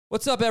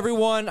What's up,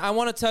 everyone? I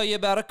want to tell you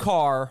about a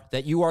car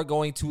that you are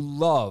going to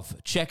love.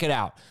 Check it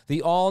out.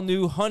 The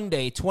all-new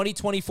Hyundai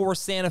 2024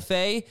 Santa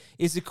Fe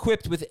is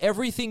equipped with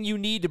everything you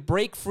need to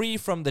break free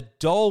from the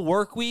dull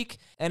work week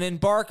and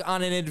embark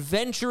on an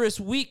adventurous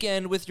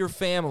weekend with your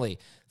family.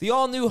 The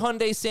all-new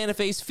Hyundai Santa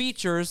Fe's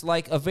features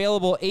like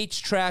available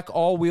H-Track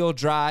all-wheel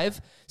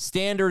drive,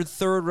 standard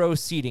third-row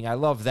seating, I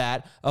love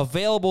that,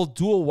 available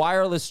dual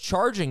wireless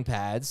charging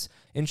pads,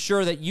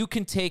 ensure that you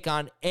can take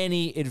on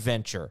any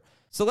adventure.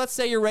 So let's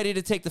say you're ready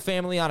to take the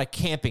family on a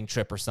camping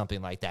trip or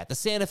something like that. The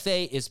Santa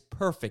Fe is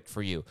perfect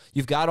for you.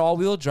 You've got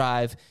all-wheel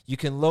drive. You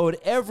can load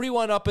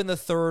everyone up in the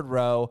third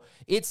row.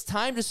 It's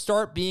time to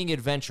start being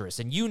adventurous,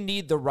 and you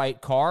need the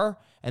right car,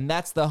 and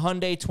that's the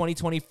Hyundai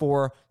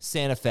 2024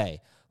 Santa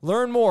Fe.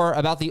 Learn more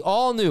about the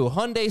all-new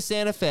Hyundai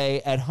Santa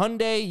Fe at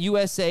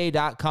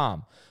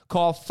HyundaiUSA.com.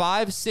 Call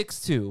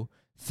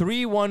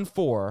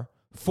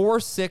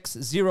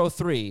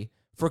 562-314-4603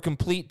 for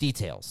complete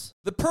details.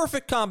 The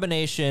perfect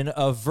combination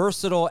of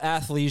versatile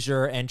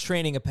athleisure and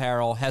training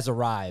apparel has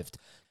arrived.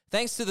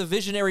 Thanks to the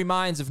visionary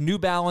minds of New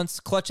Balance,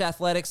 Clutch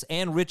Athletics,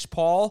 and Rich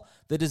Paul,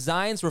 the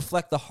designs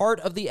reflect the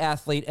heart of the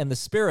athlete and the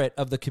spirit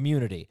of the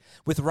community.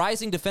 With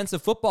rising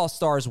defensive football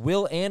stars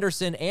Will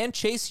Anderson and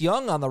Chase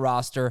Young on the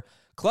roster,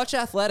 Clutch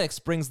Athletics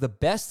brings the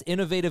best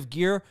innovative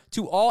gear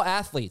to all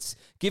athletes,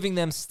 giving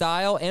them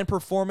style and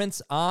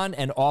performance on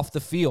and off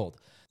the field.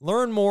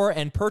 Learn more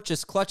and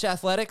purchase Clutch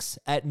Athletics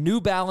at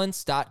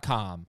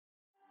newbalance.com.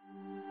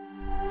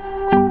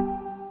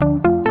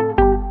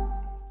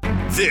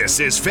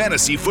 This is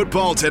Fantasy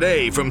Football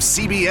Today from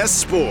CBS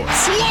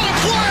Sports. What a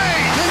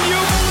play! Can you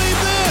believe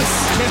this?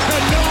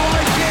 No,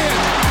 I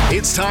can't.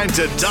 It's time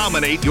to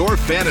dominate your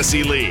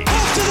fantasy league.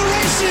 Off to the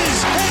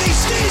races, and he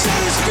stays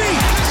on his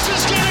feet. This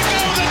is gonna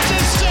go the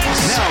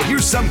distance. Now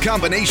here's some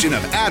combination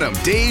of Adam,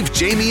 Dave,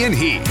 Jamie, and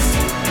Heath.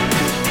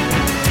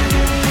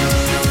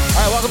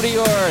 All right, welcome to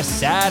your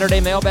Saturday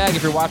mailbag.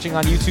 If you're watching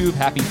on YouTube,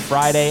 happy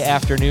Friday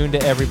afternoon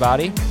to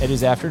everybody. It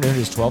is afternoon. It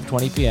is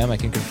 12:20 p.m. I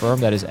can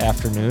confirm that is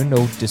afternoon.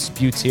 No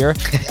disputes here.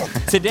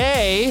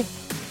 Today,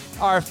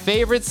 our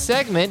favorite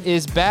segment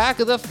is back.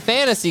 The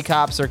Fantasy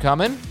Cops are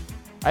coming.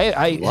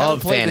 I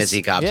love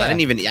Fantasy Cops. Yeah.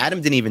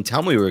 Adam didn't even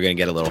tell me we were going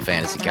to get a little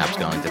Fantasy Cops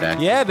going today.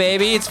 Yeah,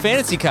 baby. It's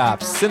Fantasy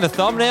Cops. It's in the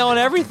thumbnail and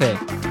everything.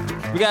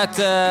 We got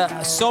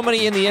so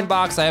many in the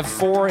inbox. I have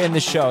 4 in the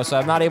show, so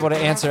I'm not able to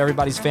answer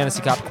everybody's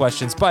Fantasy Cop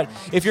questions. But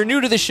if you're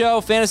new to the show,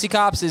 Fantasy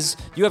Cops is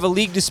you have a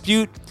league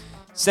dispute,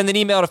 send an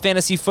email to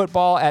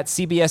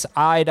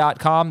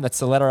fantasyfootball@cbsi.com. That's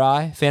the letter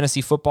I,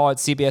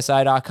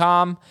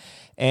 fantasyfootball@cbsi.com,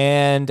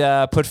 and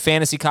put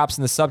Fantasy Cops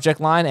in the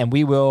subject line, and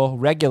we will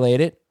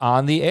regulate it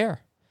on the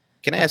air.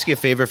 Can I ask you a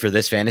favor for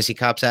this Fantasy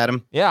Cops,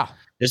 Adam? Yeah.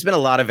 There's been a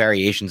lot of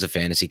variations of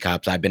Fantasy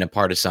Cops. I've been a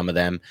part of some of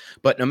them.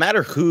 But no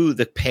matter who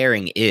the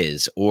pairing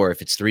is, or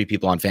if it's 3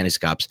 people on Fantasy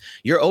Cops,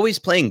 you're always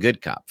playing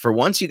good cop. For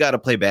once, you got to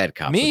play bad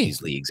cop with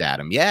these leagues,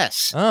 Adam.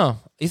 Yes. Oh,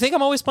 you think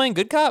I'm always playing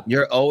good cop?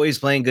 You're always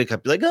playing good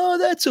cop. You're like, oh,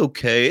 that's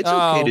okay. It's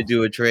okay to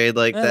do a trade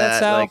like that.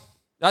 That's how,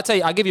 I'll tell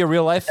you, I'll give you a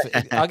real life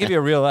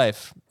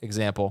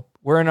example.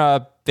 We're in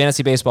a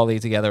fantasy baseball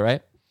league together,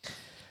 right?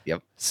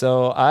 Yep.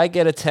 So I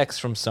get a text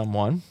from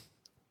someone.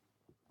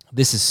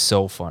 This is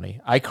so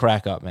funny. I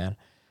crack up, man.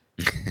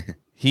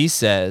 He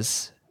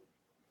says,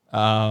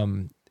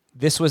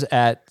 this was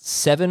at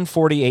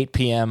 7:48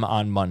 p.m.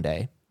 on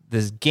Monday.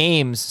 The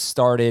games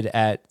started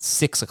at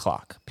 6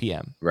 o'clock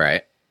p.m.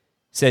 Right.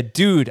 Said,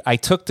 dude, I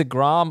took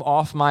DeGrom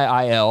off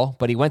my IL,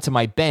 but he went to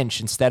my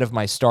bench instead of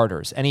my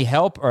starters. Any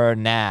help or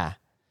nah?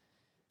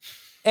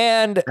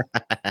 And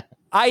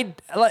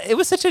it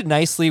was such a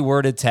nicely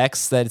worded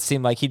text that it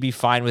seemed like he'd be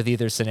fine with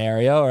either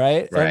scenario,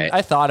 right? And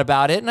I thought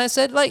about it, and I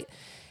said, like,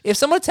 if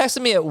someone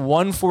texted me at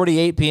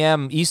 1:48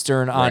 p.m.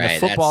 Eastern on a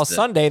football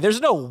Sunday, there's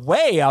no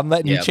way I'm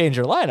letting you change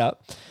your lineup.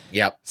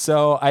 Yep.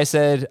 So I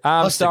said,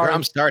 I'm sorry.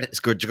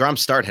 DeGrom's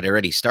start had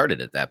already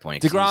started at that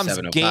point. DeGrom's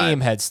game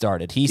had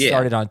started. He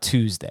started on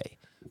Tuesday.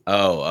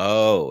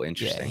 Oh,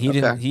 interesting.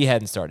 Yeah, he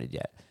hadn't started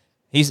yet.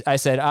 I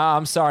said,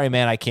 I'm sorry,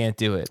 man, I can't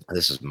do it.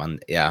 This is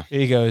Monday. Yeah.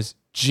 He goes,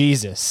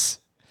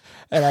 Jesus.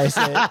 And I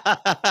said,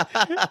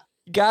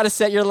 you got to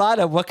set your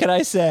lineup. What can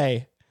I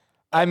say?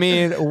 I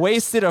mean,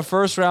 wasted a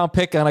first-round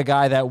pick on a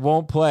guy that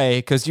won't play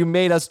because you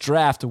made us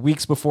draft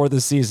weeks before the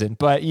season.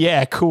 But,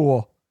 yeah,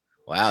 cool.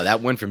 Wow,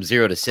 that went from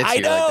 0 to 6. I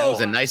know. Like, that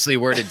was a nicely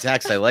worded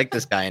text. I like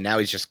this guy, and now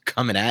he's just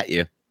coming at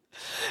you.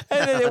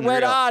 And then it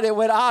went on. It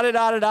went on and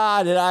on and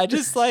on. And I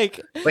just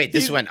like... Wait,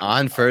 this went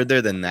on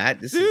further than that?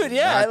 This dude,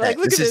 yeah. Like,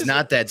 look at this. This is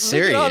not that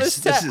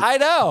serious. I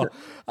know,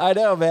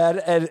 man.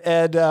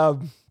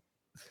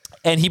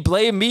 And he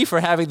blamed me for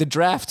having the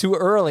draft too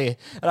early.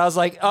 And I was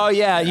like, oh,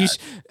 yeah,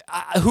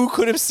 who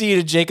could have seen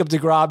a Jacob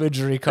DeGrom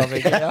injury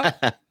coming? You know?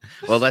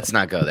 Well, let's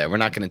not go there. We're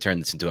not going to turn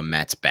this into a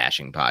Mets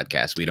bashing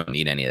podcast. We don't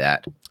need any of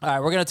that. All right,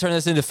 we're going to turn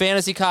this into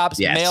Fantasy Cops,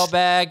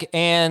 mailbag,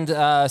 and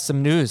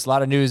some news. A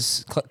lot of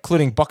news,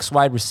 including Bucs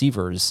wide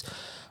receivers.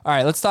 All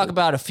right, let's talk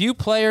about a few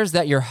players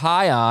that you're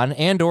high on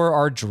and or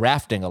are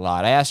drafting a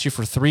lot. I asked you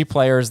for 3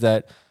 players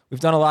that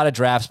we've done a lot of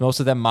drafts, most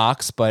of them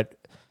mocks, but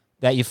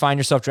that you find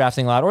yourself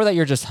drafting a lot or that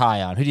you're just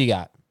high on? Who do you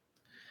got?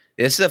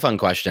 This is a fun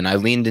question. I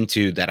leaned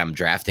into that I'm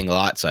drafting a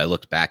lot, so I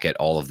looked back at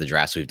all of the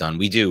drafts we've done.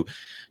 We do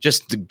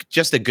just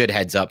a good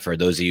heads up for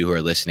those of you who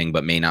are listening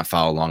but may not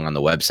follow along on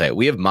the website.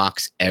 We have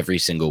mocks every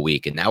single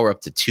week, and now we're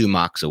up to 2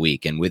 mocks a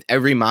week. And with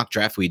every mock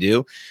draft we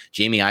do,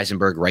 Jamie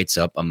Eisenberg writes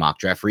up a mock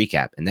draft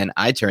recap, and then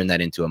I turn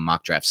that into a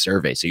mock draft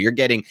survey. So you're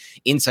getting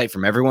insight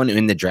from everyone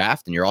in the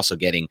draft, and you're also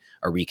getting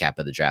a recap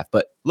of the draft.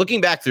 But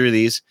looking back through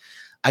these,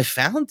 I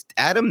found,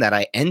 Adam, that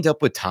I end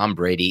up with Tom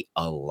Brady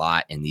a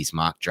lot in these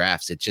mock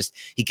drafts. It's just,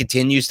 he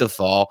continues to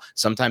fall,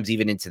 sometimes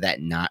even into that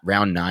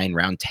round 9,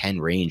 round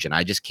 10 range. And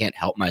I just can't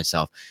help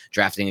myself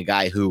drafting a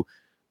guy who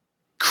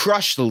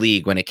crushed the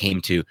league when it came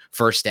to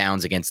first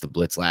downs against the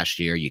blitz last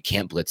year. You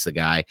can't blitz the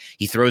guy.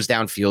 He throws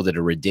downfield at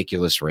a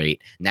ridiculous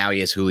rate. Now he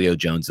has Julio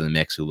Jones in the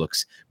mix, who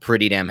looks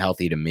pretty damn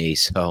healthy to me.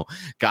 So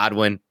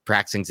Godwin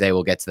practicing today,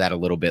 we'll get to that a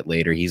little bit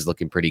later. He's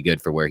looking pretty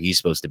good for where he's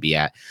supposed to be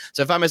at.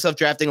 So I find myself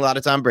drafting a lot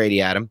of Tom Brady,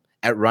 Adam,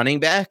 at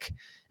running back.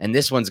 And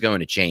this one's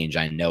going to change.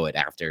 I know it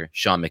after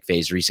Sean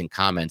McVay's recent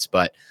comments,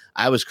 but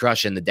I was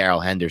crushing the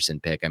Darrell Henderson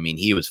pick. I mean,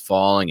 he was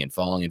falling and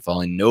falling and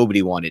falling.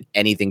 Nobody wanted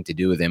anything to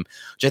do with him,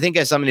 which I think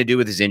has something to do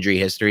with his injury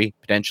history,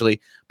 potentially.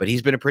 But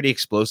he's been a pretty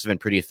explosive and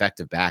pretty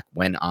effective back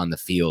when on the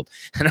field.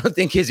 I don't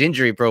think his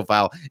injury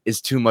profile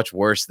is too much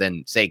worse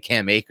than, say,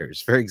 Cam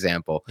Akers, for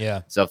example.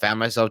 Yeah. So I found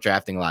myself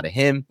drafting a lot of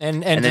him.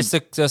 And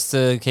just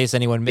in case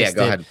anyone missed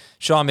go it, ahead.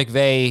 Sean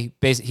McVay,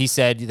 he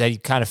said that he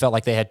kind of felt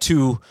like they had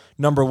 2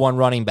 number 1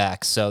 running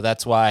backs. So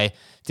that's why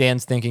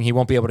Dan's thinking he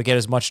won't be able to get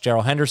as much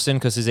Darrell Henderson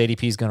because his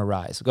ADP is going to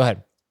rise. Go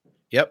ahead.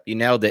 Yep, you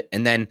nailed it.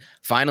 And then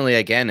finally,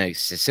 again, a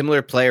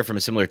similar player from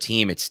a similar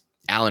team. It's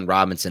Allen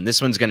Robinson.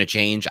 This one's going to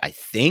change, I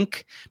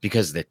think,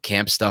 because the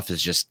camp stuff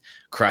is just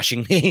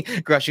crushing me,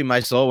 crushing my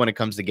soul when it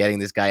comes to getting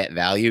this guy at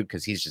value,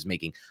 because he's just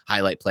making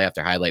highlight play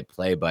after highlight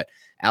play. But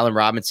Allen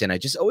Robinson, I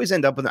just always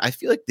end up with, I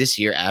feel like this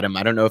year, Adam,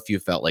 I don't know if you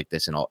felt like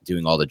this in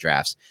doing all the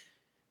drafts.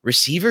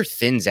 Receiver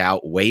thins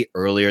out way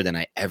earlier than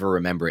I ever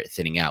remember it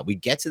thinning out. We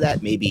get to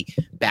that maybe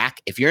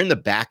back, if you're in the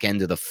back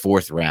end of the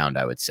 4th round,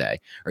 I would say,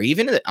 or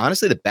even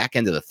honestly, the back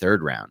end of the 3rd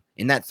round,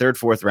 in that 3rd,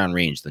 4th round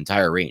range, the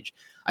entire range.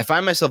 I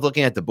find myself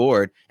looking at the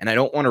board and I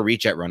don't want to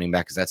reach at running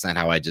back because that's not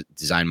how I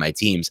design my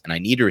teams. And I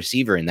need a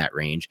receiver in that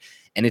range.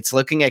 And it's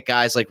looking at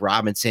guys like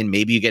Robinson.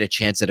 Maybe you get a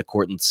chance at a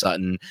Courtland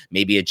Sutton,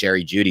 maybe a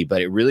Jerry Jeudy,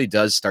 but it really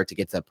does start to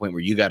get to that point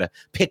where you got to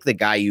pick the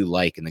guy you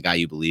like and the guy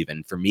you believe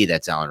in. For me,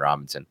 that's Allen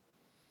Robinson.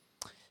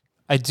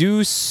 I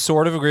do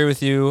sort of agree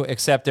with you,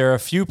 except there are a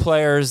few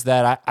players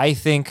that I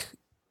think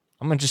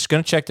I'm just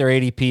going to check their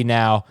ADP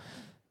now.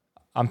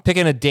 I'm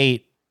picking a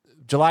date,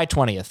 July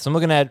 20th. So I'm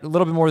looking at a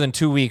little bit more than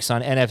 2 weeks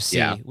on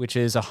NFC, which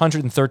is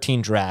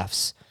 113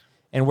 drafts.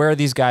 And where are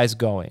these guys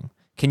going?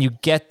 Can you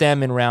get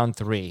them in round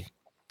 3?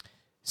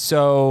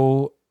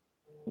 So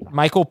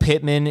Michael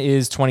Pittman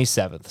is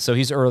 27th. So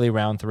he's early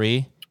round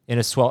 3 in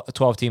a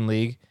 12-team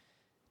league.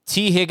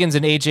 T. Higgins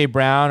and A.J.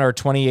 Brown are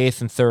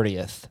 28th and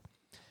 30th.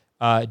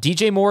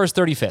 DJ Moore is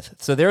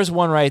 35th. So there's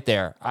one right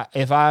there.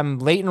 If I'm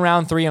late in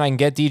round 3 and I can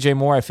get DJ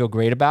Moore, I feel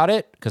great about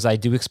it because I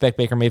do expect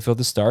Baker Mayfield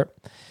to start.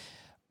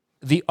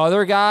 The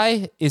other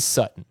guy is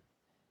Sutton.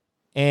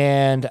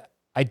 And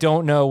I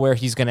don't know where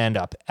he's going to end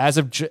up.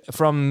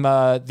 From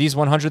these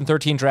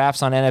 113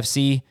 drafts on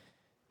NFC,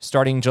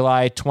 starting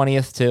July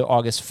 20th to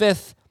August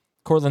 5th,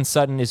 Courtland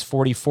Sutton is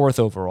 44th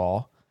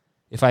overall.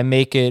 If I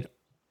make it,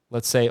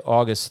 let's say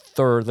August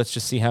 3rd, let's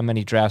just see how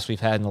many drafts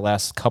we've had in the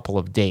last couple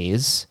of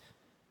days.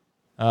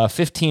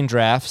 15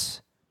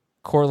 drafts.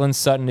 Courtland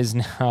Sutton is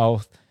now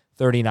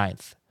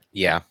 39th.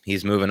 Yeah,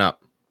 he's moving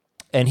up.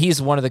 And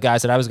he's one of the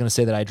guys that I was going to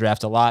say that I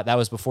draft a lot. That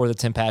was before the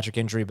Tim Patrick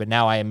injury, but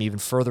now I am even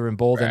further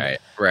emboldened.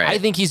 Right. I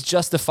think he's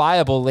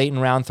justifiable late in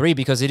round 3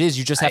 because it is,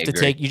 you just have to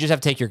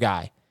take your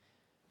guy.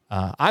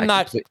 I'm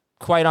not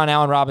quite on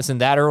Allen Robinson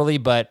that early,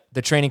 but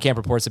the training camp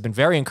reports have been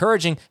very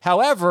encouraging.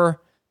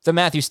 However, the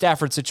Matthew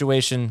Stafford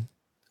situation,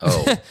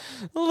 a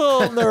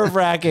little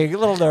nerve-wracking,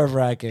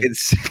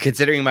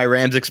 Considering my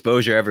Rams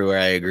exposure everywhere,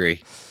 I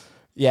agree.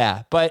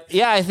 Yeah, but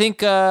yeah, I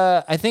think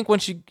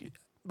once you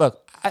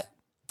look,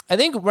 I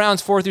think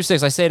rounds 4 through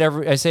 6, I say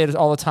it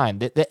all the time.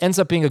 That ends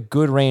up being a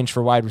good range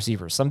for wide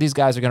receivers. Some of these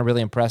guys are going to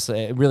really impress,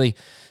 really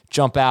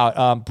jump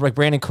out.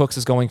 Brandon Cooks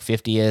is going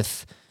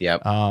 50th.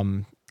 Yep.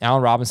 Allen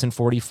Robinson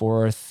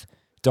 44th.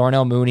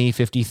 Darnell Mooney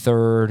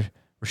 53rd.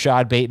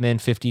 Rashad Bateman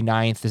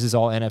 59th. This is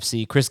all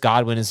NFC. Chris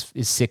Godwin is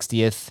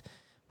 60th.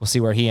 We'll see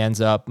where he ends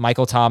up.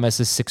 Michael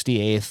Thomas is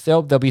 68th.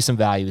 There'll be some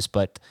values,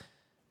 but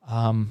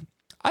I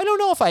don't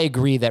know if I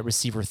agree that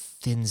receiver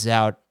thins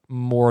out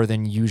more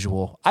than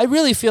usual. I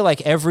really feel like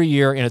every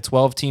year in a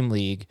 12-team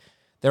league,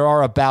 there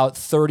are about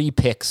 30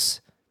 picks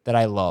that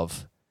I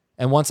love.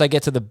 And once I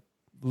get to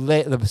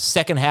the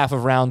second half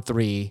of round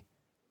 3,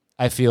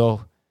 I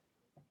feel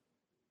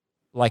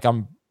like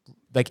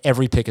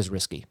every pick is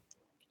risky.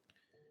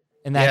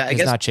 And that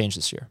has not changed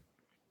this year.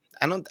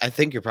 I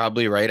think you're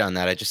probably right on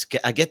that.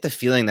 I get the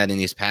feeling that in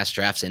these past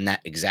drafts in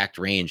that exact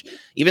range,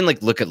 even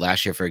like look at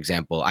last year, for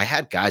example, I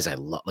had guys I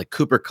love, like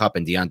Cooper Kupp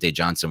and Deontay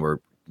Johnson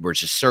were were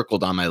just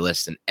circled on my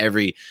list, and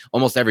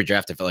almost every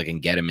draft I felt like I can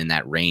get him in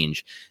that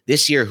range.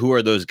 This year, who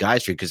are those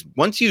guys for you? Because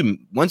once you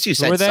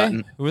said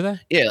Sutton, who were they?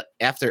 Yeah,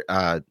 after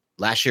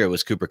last year it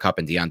was Cooper Kupp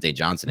and Deontay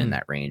Johnson in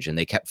that range, and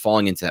they kept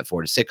falling into that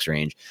 4 to 6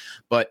 range.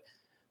 But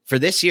for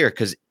this year,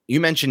 because you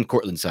mentioned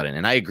Courtland Sutton,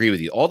 and I agree with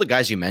you. All the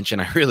guys you mentioned,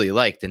 I really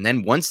liked. And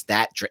then once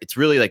it's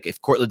really like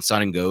if Courtland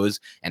Sutton goes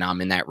and I'm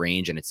in that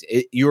range, and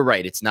you were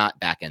right, it's not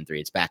back end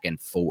 3, it's back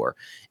end 4.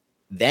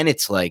 Then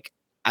it's like,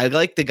 I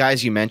like the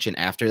guys you mentioned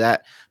after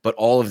that, but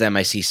all of them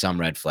I see some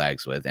red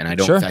flags with. And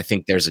I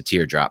think there's a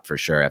teardrop for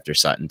sure after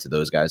Sutton to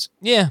those guys.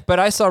 Yeah, but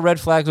I saw red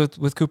flags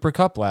with Cooper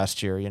Kupp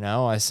last year. You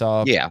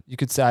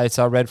could say I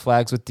saw red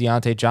flags with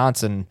Deontay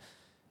Johnson.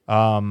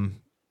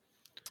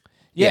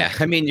 Yeah,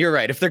 I mean, you're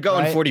right. If they're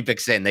going 40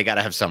 picks in, they got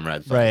to have some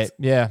red flags. Right,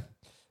 yeah.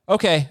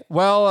 Okay,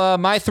 well,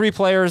 my 3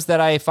 players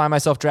that I find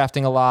myself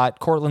drafting a lot,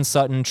 Courtland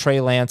Sutton, Trey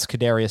Lance,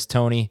 Kadarius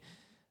Toney.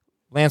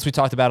 Lance, we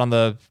talked about on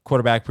the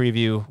quarterback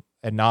preview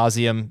ad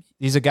nauseum.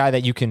 He's a guy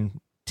that you can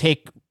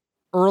take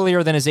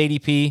earlier than his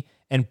ADP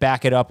and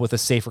back it up with a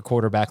safer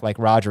quarterback like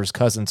Rodgers,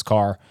 Cousins,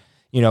 Carr.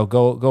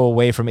 Go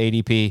away from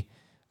ADP.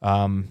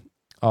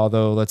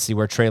 Although, let's see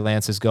where Trey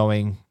Lance is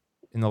going.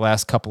 In the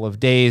last couple of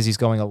days, he's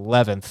going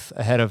 11th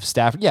ahead of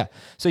Stafford. Yeah,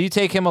 so you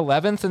take him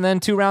 11th, and then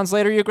 2 rounds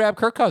later, you grab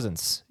Kirk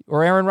Cousins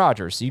or Aaron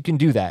Rodgers. You can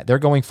do that. They're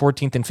going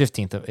 14th and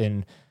 15th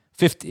in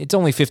 50. It's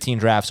only 15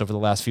 drafts over the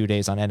last few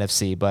days on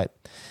NFC, but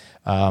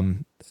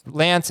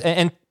Lance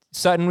and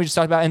Sutton we just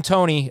talked about, and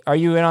Toney. Are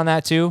you in on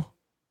that too?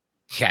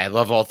 Yeah, I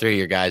love all 3 of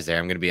your guys there.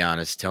 I'm going to be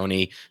honest.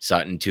 Toney,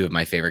 Sutton, 2 of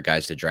my favorite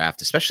guys to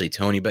draft, especially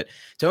Toney. But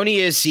Toney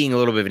is seeing a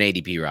little bit of an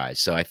ADP rise.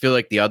 So I feel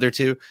like the other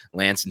 2,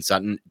 Lance and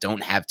Sutton,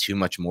 don't have too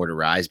much more to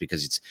rise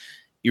because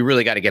you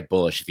really got to get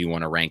bullish if you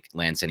want to rank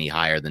Lance any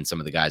higher than some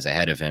of the guys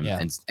ahead of him.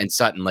 Yeah. And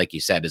Sutton, like you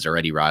said, has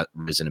already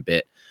risen a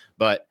bit.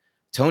 But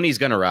Toney's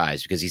going to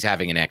rise because he's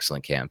having an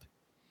excellent camp.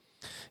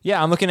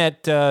 Yeah, I'm looking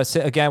at,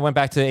 again, I went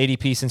back to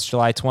ADP since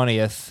July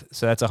 20th.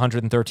 So that's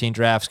 113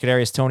 drafts.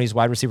 Kadarius Toney's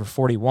wide receiver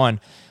 41.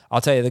 I'll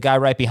tell you, the guy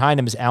right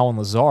behind him is Allen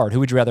Lazard. Who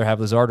would you rather have,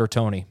 Lazard or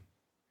Toney?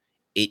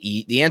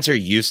 The answer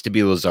used to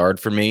be Lazard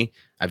for me.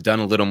 I've done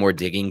a little more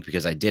digging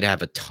because I did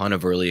have a ton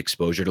of early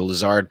exposure to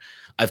Lazard.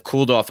 I've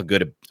cooled off a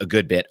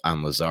good bit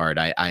on Lazard.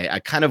 I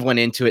kind of went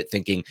into it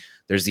thinking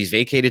there's these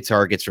vacated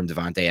targets from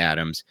Devontae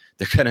Adams.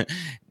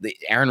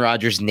 Aaron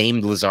Rodgers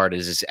named Lazard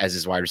as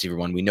his wide receiver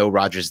 1. We know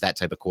Rodgers is that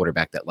type of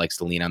quarterback that likes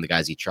to lean on the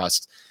guys he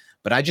trusts.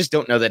 But I just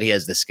don't know that he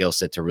has the skill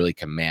set to really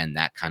command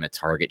that kind of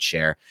target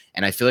share.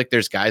 And I feel like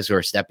there's guys who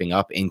are stepping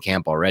up in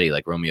camp already,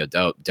 like Romeo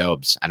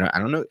Doubs. I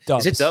don't know.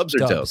 Dubs. Is it Dubs or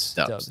Dubs?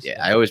 Dubs.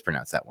 Yeah, I always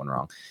pronounce that one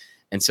wrong.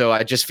 And so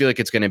I just feel like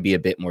it's going to be a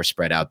bit more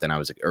spread out than I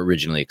was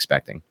originally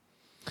expecting.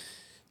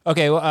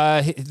 Okay,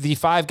 well, the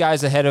 5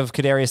 guys ahead of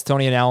Kadarius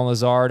Toney and Allen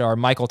Lazard are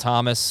Michael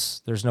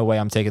Thomas. There's no way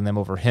I'm taking them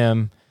over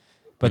him.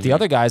 But the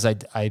other guys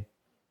I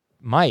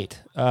might.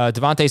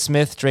 Devontae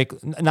Smith, Drake,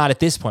 not at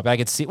this point, but I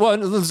could see. Well,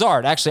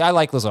 Lazard, actually, I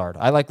like Lazard.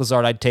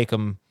 I'd take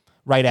him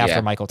right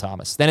after Michael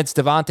Thomas. Then it's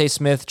Devontae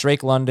Smith,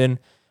 Drake London,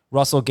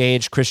 Russell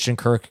Gage, Christian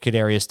Kirk,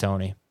 Kadarius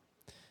Toney.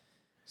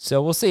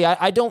 So we'll see.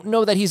 I don't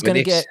know that he's going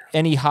to get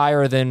any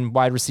higher than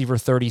wide receiver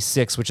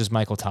 36, which is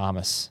Michael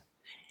Thomas.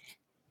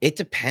 It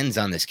depends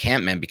on this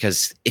camp, man,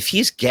 because if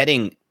he's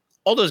getting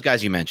all those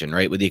guys you mentioned,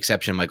 right, with the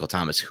exception of Michael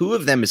Thomas, who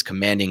of them is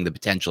commanding the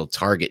potential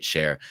target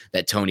share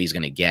that Toney's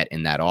going to get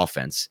in that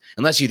offense?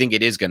 Unless you think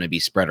it is going to be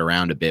spread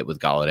around a bit with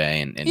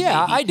Golladay and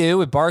yeah, maybe. I do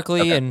with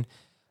Barkley and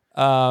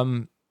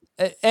I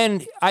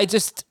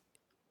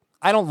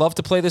don't love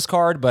to play this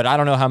card, but I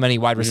don't know how many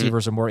wide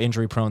receivers are more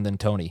injury prone than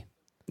Toney.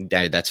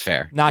 That's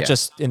fair. Not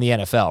just in the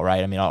NFL,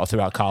 right? I mean, all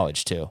throughout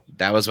college too.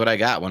 That was what I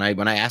got when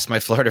I asked my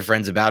Florida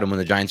friends about him when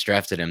the Giants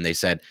drafted him. They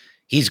said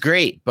he's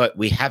great, but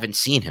we haven't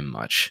seen him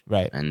much.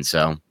 Right. And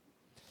so,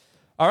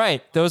 all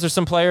right, those are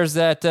some players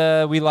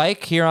that we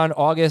like here on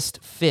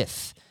August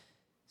 5th.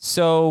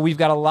 So we've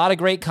got a lot of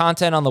great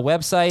content on the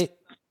website,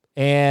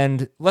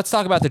 and let's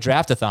talk about the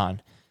Draftathon.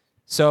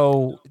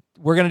 So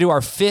we're going to do our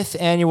 5th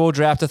annual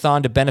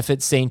Draftathon to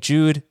benefit St.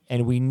 Jude,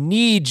 and we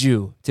need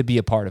you to be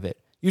a part of it.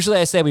 Usually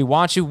I say we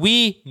want you.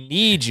 We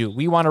need you.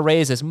 We want to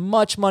raise as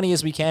much money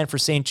as we can for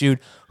St. Jude.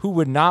 Who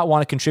would not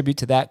want to contribute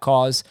to that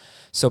cause?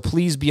 So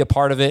please be a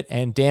part of it,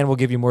 and Dan will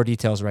give you more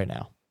details right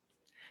now.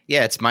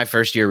 Yeah, it's my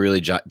first year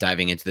really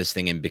diving into this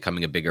thing and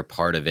becoming a bigger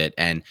part of it.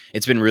 And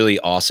it's been really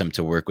awesome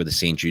to work with the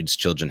St. Jude's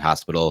Children's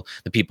Hospital,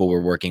 the people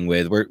we're working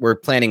with. We're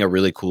planning a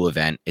really cool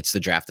event. It's the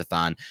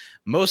Draftathon.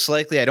 Most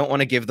likely, I don't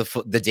want to give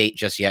the date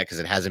just yet because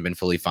it hasn't been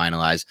fully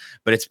finalized,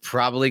 but it's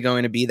probably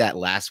going to be that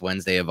last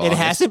Wednesday of August. It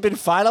hasn't been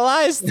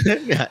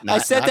finalized? I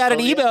sent out an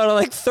email to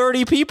like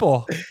 30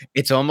 people.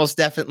 It's almost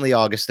definitely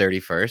August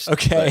 31st.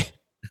 Okay.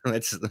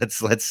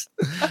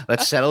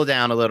 Let's settle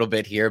down a little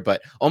bit here,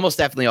 but almost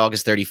definitely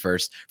August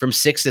 31st from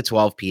 6 to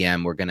 12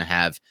 p.m. We're going to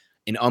have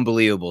an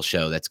unbelievable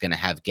show that's going to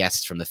have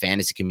guests from the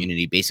fantasy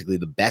community, basically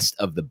the best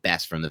of the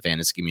best from the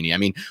fantasy community. I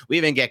mean, we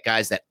even get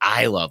guys that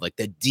I love, like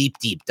the deep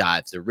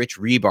dives, the Rich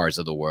Rebars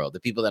of the world, the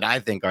people that I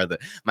think are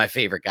my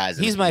favorite guys.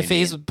 He's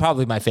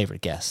probably my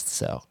favorite guest.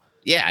 So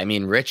Yeah, I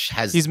mean, Rich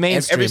has. He's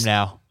mainstream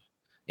now.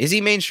 Is he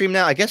mainstream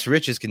now? I guess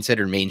Rich is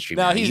considered mainstream.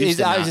 No, now.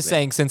 I was just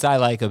saying, since I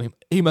like him,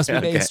 he must be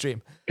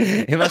mainstream.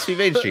 He must be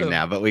mainstream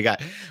now. But we're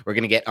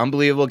going to get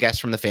unbelievable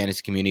guests from the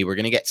fantasy community. We're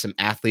going to get some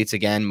athletes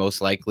again,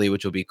 most likely,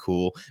 which will be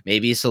cool.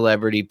 Maybe a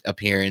celebrity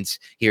appearance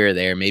here or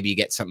there. Maybe you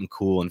get something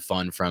cool and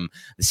fun from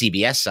the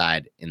CBS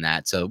side in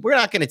that. So we're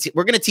going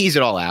to tease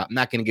it all out. I'm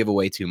not going to give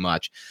away too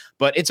much,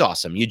 but it's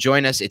awesome. You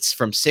join us. It's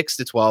from 6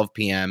 to 12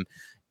 p.m.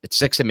 It's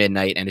 6 to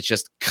midnight, and it's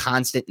just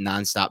constant,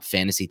 nonstop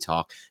fantasy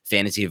talk,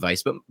 fantasy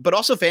advice, but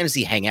also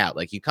fantasy hangout.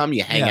 Like you come,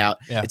 you hang out.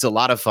 Yeah. It's a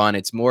lot of fun.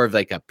 It's more of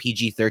like a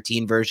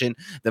PG-13 version,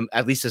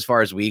 at least as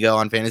far as we go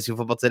on fantasy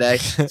football today.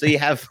 So you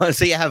have fun.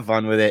 So you have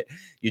fun with it.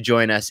 You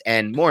join us,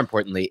 and more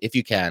importantly, if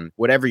you can,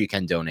 whatever you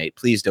can donate,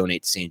 please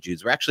donate to St.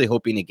 Jude's. We're actually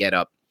hoping to get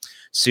up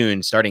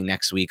soon, starting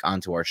next week,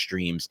 onto our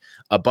streams,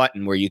 a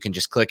button where you can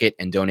just click it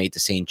and donate to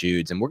St.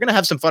 Jude's. And we're going to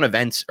have some fun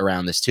events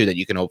around this too that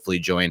you can hopefully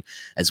join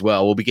as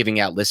well. We'll be giving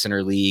out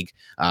listener league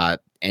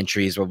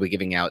entries. We'll be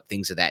giving out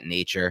things of that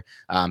nature.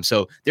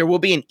 So there will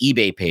be an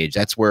eBay page.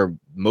 That's where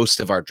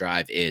most of our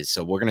drive is.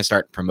 So we're going to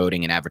start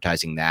promoting and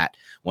advertising that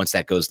once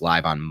that goes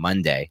live on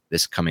Monday,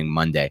 this coming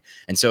Monday.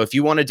 And so if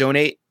you want to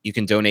donate, you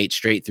can donate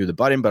straight through the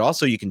button, but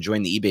also you can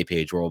join the eBay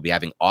page where we'll be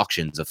having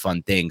auctions of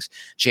fun things,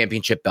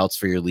 championship belts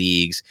for your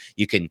leagues.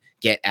 You can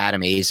get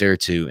Adam Azer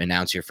to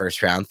announce your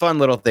first round, fun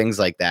little things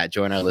like that.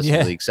 Join our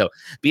listener league. So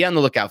be on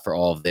the lookout for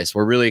all of this.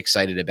 We're really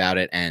excited about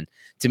it. And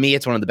to me,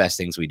 it's one of the best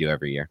things we do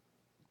every year.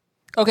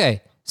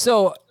 Okay.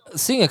 So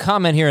seeing a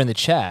comment here in the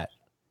chat,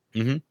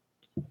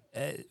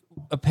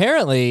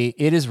 apparently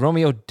it is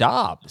Romeo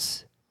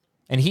Dobbs.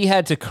 And he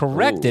had to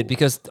correct it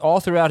because all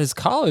throughout his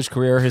college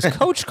career, his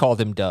coach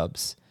called him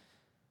Dubs.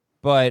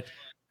 And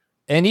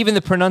even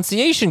the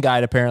pronunciation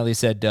guide apparently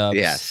said Dubs.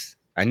 Yes.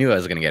 I knew I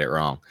was going to get it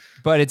wrong.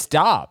 But it's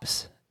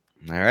Dobbs.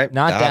 All right.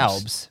 Not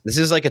Dobbs. This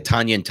is like a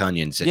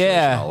Tunyon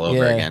situation all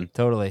over again.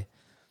 Totally.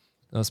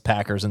 Those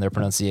Packers and their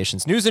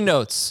pronunciations. News and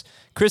notes.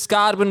 Chris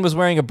Godwin was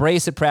wearing a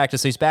brace at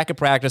practice, so he's back at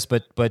practice,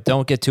 but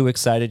don't get too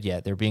excited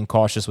yet. They're being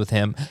cautious with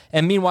him.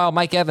 And meanwhile,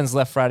 Mike Evans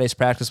left Friday's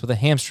practice with a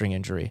hamstring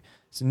injury.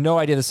 So no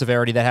idea the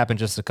severity. That happened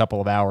just a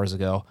couple of hours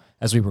ago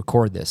as we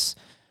record this.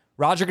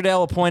 Roger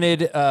Goodell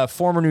appointed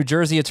former New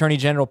Jersey Attorney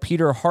General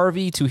Peter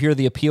Harvey to hear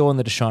the appeal in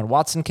the Deshaun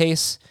Watson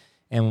case,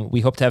 and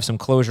we hope to have some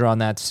closure on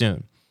that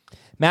soon.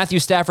 Matthew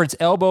Stafford's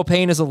elbow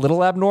pain is a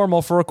little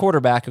abnormal for a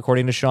quarterback,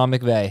 according to Sean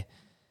McVay.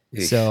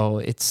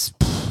 So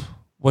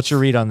what's your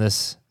read on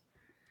this?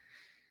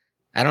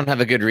 I don't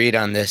have a good read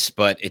on this,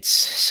 but it's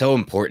so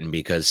important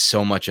because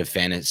so much of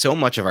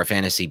our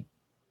fantasy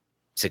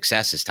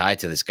success is tied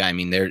to this guy. I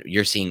mean,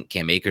 you're seeing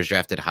Cam Akers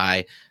drafted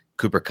high,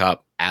 Cooper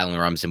Kupp, Allen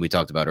Robinson, we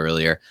talked about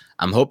earlier.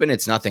 I'm hoping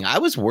it's nothing. I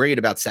was worried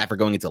about Stafford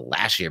going into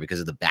last year because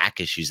of the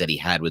back issues that he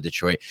had with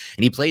Detroit,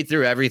 and he played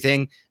through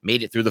everything,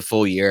 made it through the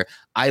full year.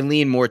 I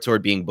lean more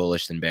toward being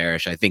bullish than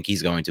bearish. I think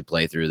he's going to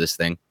play through this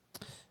thing.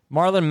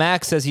 Marlon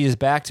Mack says he is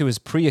back to his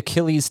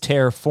pre-Achilles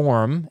tear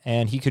form,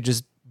 and he could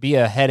just be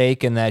a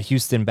headache in that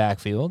Houston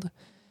backfield.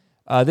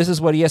 This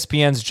is what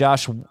ESPN's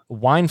Josh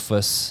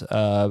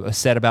Weinfuss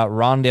said about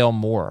Rondale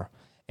Moore.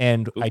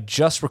 And I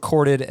just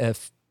recorded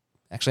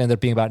actually ended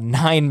up being about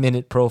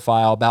 9-minute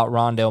profile about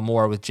Rondale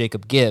Moore with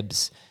Jacob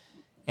Gibbs.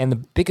 And the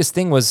biggest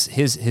thing was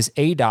his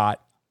ADOT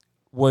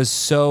was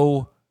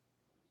so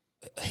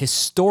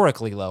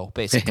historically low,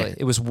 basically.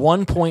 It was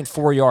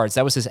 1.4 yards.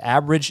 That was his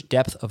average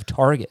depth of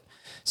target.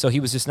 So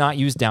he was just not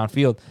used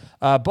downfield.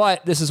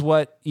 But this is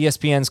what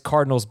ESPN's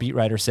Cardinals beat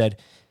writer said.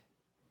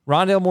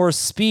 Rondale Moore's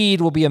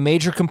speed will be a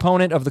major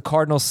component of the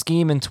Cardinals'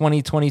 scheme in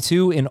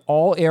 2022 in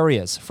all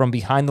areas, from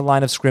behind the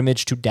line of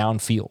scrimmage to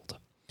downfield.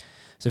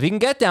 So if he can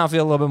get downfield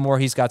a little bit more,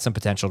 he's got some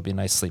potential to be a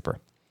nice sleeper.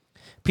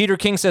 Peter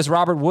King says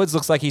Robert Woods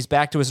looks like he's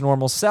back to his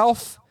normal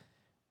self.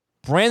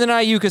 Brandon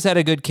Ayuk has had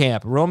a good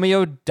camp.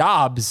 Romeo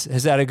Dobbs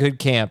has had a good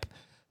camp.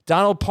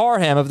 Donald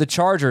Parham of the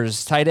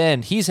Chargers, tight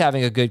end, he's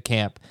having a good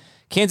camp.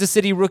 Kansas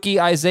City rookie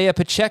Isaiah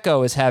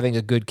Pacheco is having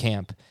a good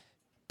camp.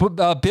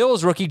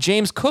 Bills rookie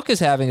James Cook is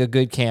having a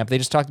good camp. They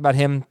just talked about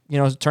him,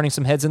 turning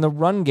some heads in the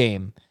run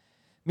game.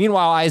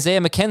 Meanwhile,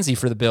 Isaiah McKenzie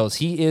for the Bills,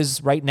 he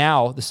is right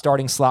now the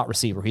starting slot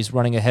receiver. He's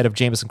running ahead of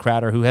Jamison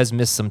Crowder, who has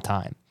missed some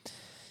time.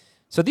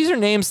 So these are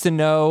names to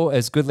know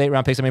as good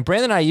late-round picks. I mean,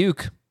 Brandon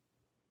Ayuk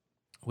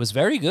was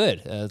very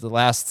good the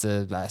last,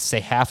 say,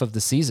 half of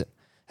the season.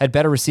 Had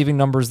better receiving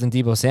numbers than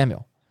Deebo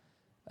Samuel.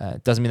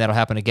 Doesn't mean that'll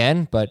happen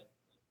again, but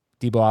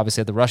Deebo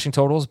obviously had the rushing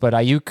totals, but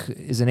Ayuk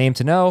is a name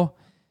to know.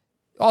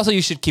 Also,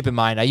 you should keep in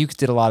mind, Ayuk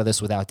did a lot of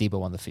this without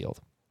Deebo on the field,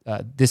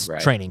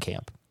 training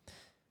camp.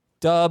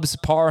 Dubs,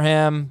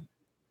 Parham,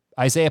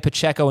 Isaiah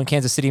Pacheco in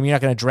Kansas City. I mean, you're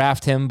not going to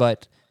draft him,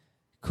 but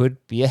could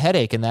be a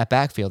headache in that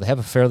backfield. They have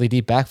a fairly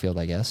deep backfield,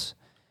 I guess.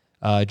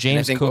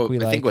 James Cook,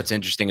 I think what's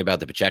interesting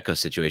about the Pacheco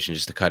situation,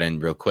 just to cut in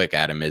real quick,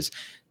 Adam, is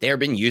they've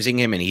been using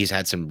him, and he's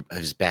had some of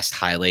his best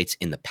highlights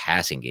in the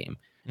passing game.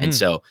 And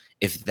so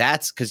if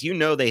that's because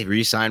they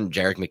re-signed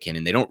Jerick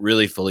McKinnon, they don't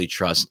really fully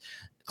trust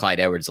Clyde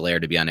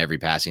Edwards-Helaire to be on every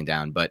passing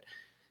down, but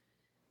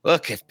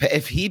Look,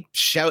 if he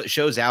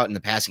shows out in the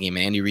passing game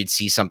and Andy Reid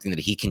sees something that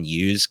he can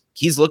use,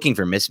 he's looking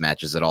for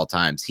mismatches at all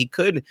times. He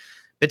could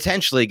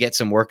potentially get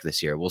some work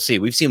this year. We'll see.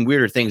 We've seen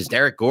weirder things.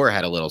 Derek Gore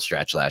had a little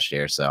stretch last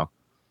year, so.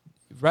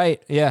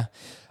 Right, yeah.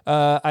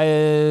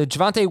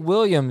 Javonte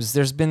Williams,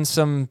 there's been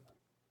some,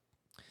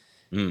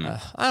 I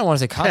don't want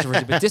to say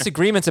controversy, but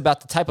disagreements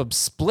about the type of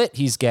split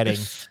he's getting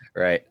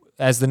right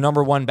as the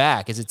number one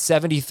back. Is it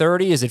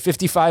 70-30? Is it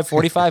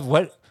 55-45?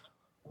 What?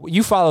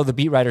 You follow the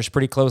beat writers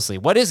pretty closely.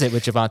 What is it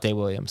with Javonte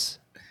Williams?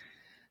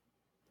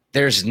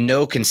 There's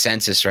no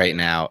consensus right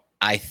now.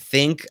 I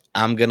think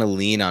I'm going to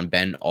lean on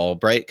Ben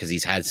Albright because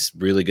he's had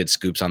really good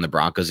scoops on the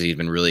Broncos. He's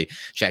been really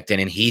checked in,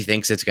 and he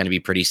thinks it's going to be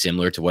pretty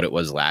similar to what it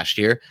was last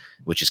year,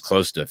 which is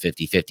close to a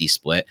 50-50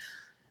 split.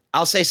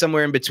 I'll say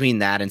somewhere in between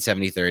that and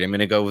 70-30. I'm going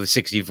to go with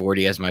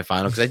 60-40 as my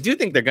final because I do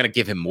think they're going to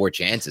give him more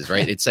chances,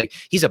 right? It's like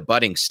he's a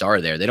budding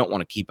star there. They don't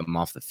want to keep him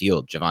off the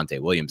field,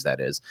 Javonte Williams, that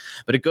is.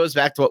 But it goes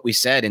back to what we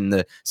said in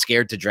the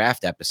Scared to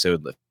Draft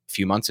episode a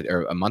few months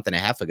or a month and a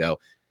half ago.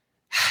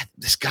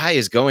 This guy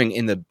is going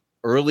in the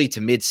early to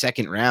mid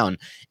second round,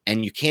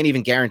 and you can't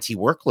even guarantee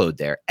workload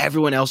there.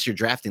 Everyone else you're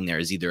drafting there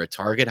is either a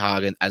target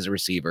hog as a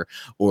receiver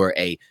or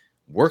a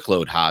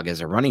workload hog as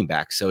a running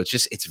back. So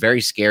it's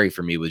very scary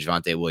for me with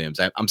Javonte Williams.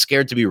 I'm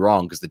scared to be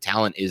wrong because the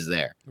talent is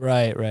there.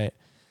 Right.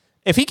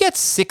 If he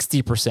gets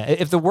 60%,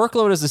 if the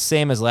workload is the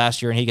same as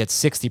last year and he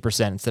gets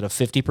 60% instead of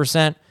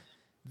 50%,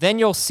 then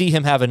you'll see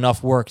him have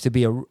enough work to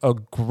be a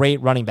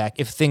great running back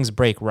if things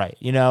break right.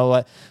 You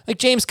know, like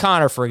James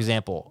Conner, for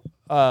example,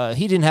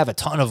 he didn't have a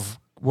ton of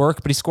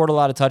work, but he scored a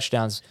lot of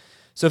touchdowns.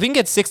 So if he can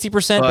get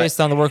 60% based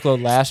on the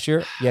workload last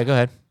year, yeah, go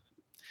ahead.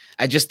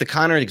 The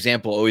Connor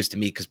example always to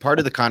me, because part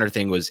of the Connor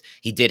thing was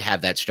he did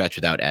have that stretch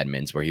without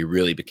Edmonds where he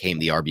really became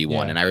the RB1.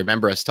 Yeah. And I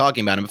remember us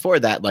talking about him before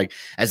that, like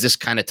as this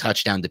kind of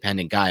touchdown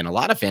dependent guy. And a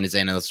lot of fantasy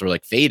analysts were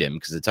like, fade him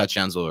because the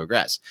touchdowns will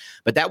regress.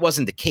 But that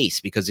wasn't the case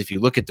because if you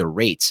look at the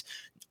rates,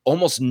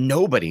 almost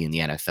nobody in the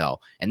NFL,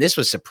 and this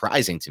was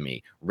surprising to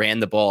me,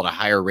 ran the ball at a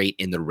higher rate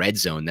in the red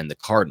zone than the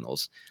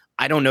Cardinals.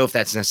 I don't know if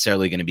that's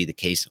necessarily going to be the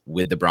case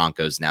with the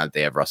Broncos now that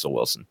they have Russell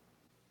Wilson.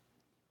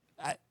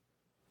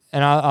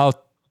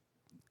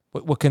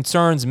 What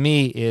concerns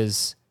me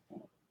is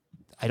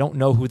I don't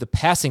know who the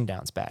passing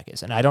downs back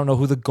is, and I don't know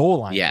who the goal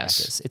line back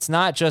is. It's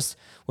not just,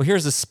 well,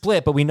 here's the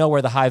split, but we know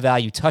where the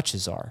high-value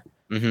touches are.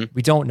 Mm-hmm.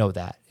 We don't know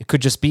that. It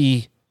could just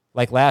be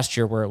like last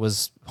year where it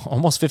was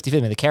almost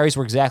 50-50. The carries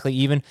were exactly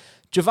even.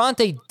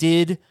 Javonte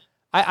did...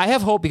 I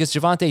have hope because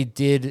Javonte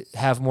did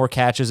have more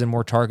catches and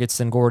more targets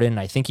than Gordon.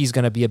 I think he's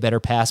going to be a better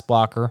pass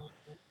blocker.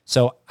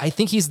 So I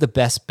think he's the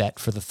best bet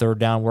for the third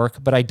down work,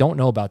 but I don't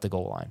know about the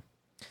goal line.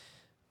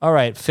 All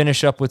right,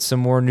 finish up with some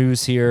more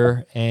news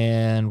here.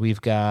 And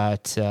we've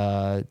got,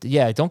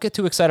 don't get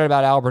too excited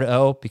about Albert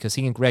O because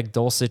he and Greg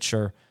Dulcich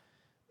are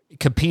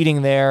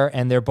competing there,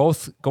 and they're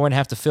both going to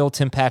have to fill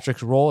Tim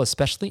Patrick's role,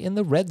 especially in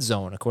the red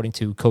zone, according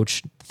to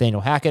Coach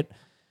Nathaniel Hackett.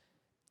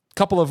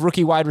 Couple of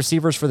rookie wide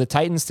receivers for the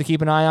Titans to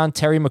keep an eye on.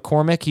 Terry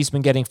McCormick, he's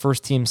been getting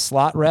first-team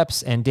slot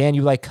reps. And Dan,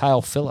 you like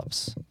Kyle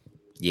Phillips.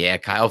 Yeah,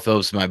 Kyle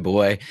Phillips, my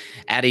boy.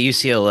 Out of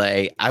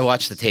UCLA, I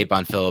watched the tape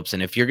on Phillips,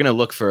 and if you're going to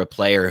look for a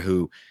player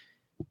who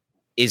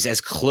is as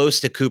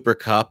close to Cooper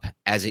Kupp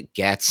as it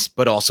gets,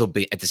 but also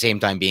at the same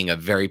time being a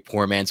very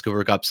poor man's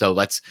Cooper Kupp, so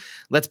let's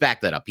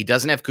back that up. He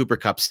doesn't have Cooper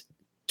Kupp's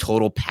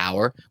total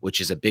power,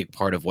 which is a big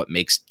part of what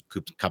makes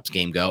Kupp's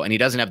game go. And he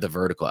doesn't have the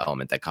vertical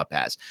element that Kupp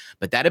has.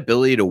 But that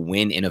ability to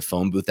win in a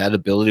phone booth, that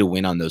ability to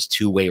win on those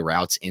two-way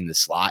routes in the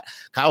slot,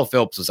 Kyle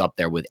Phillips was up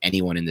there with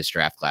anyone in this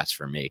draft class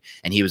for me.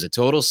 And he was a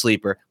total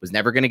sleeper, was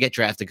never going to get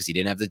drafted because he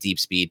didn't have the deep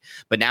speed.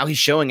 But now he's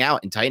showing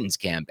out in Titans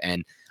camp.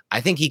 And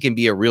I think he can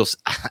be a real...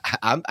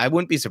 I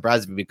wouldn't be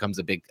surprised if he becomes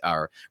a big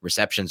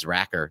receptions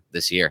racker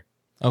this year.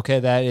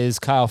 Okay, that is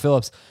Kyle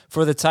Phillips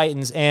for the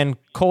Titans. And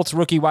Colts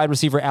rookie wide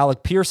receiver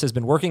Alec Pierce has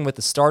been working with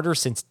the starter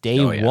since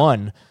day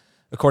one,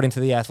 according to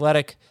The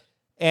Athletic.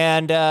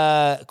 And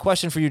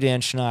question for you,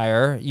 Dan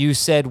Schneier. You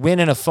said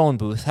win in a phone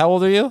booth. How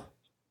old are you?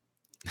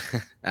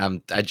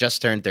 I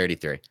just turned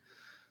 33.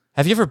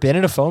 Have you ever been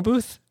in a phone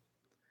booth?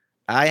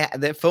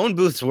 The phone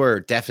booths were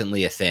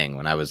definitely a thing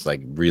when I was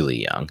like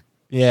really young.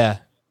 Yeah.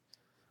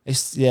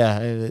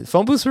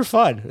 Phone booths were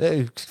fun.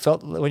 It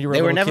felt when you were. They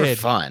a were little never kid.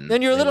 fun.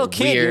 Then you're a little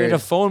kid. Weird. You're in a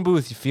phone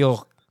booth. You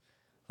feel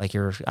like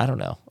you're, I don't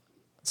know,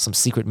 some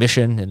secret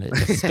mission in a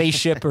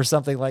spaceship or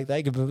something like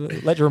that. You can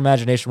let your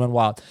imagination run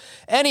wild.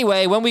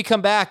 Anyway, when we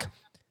come back,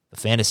 the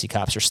fantasy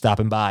cops are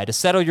stopping by to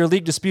settle your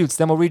league disputes.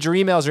 Then we'll read your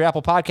emails, your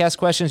Apple Podcast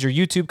questions, your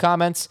YouTube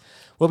comments.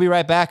 We'll be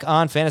right back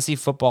on Fantasy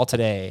Football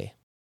Today.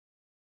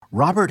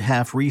 Robert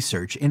Half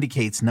research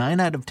indicates 9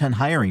 out of 10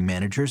 hiring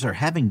managers are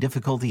having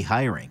difficulty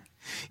hiring.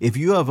 If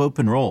you have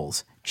open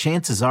roles,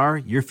 chances are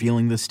you're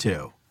feeling this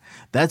too.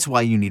 That's why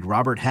you need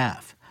Robert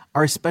Half.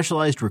 Our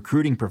specialized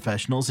recruiting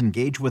professionals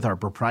engage with our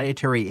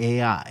proprietary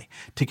AI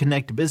to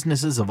connect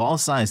businesses of all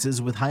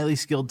sizes with highly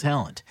skilled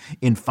talent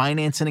in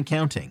finance and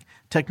accounting,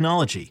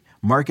 technology,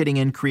 marketing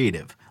and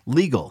creative,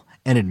 legal,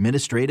 and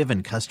administrative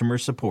and customer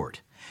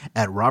support.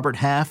 At Robert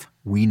Half,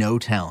 we know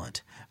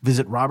talent.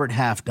 Visit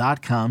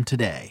roberthalf.com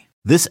today.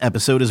 This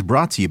episode is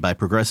brought to you by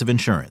Progressive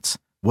Insurance.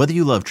 Whether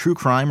you love true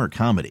crime or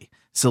comedy,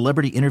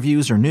 celebrity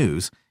interviews or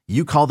news,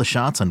 you call the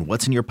shots on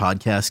what's in your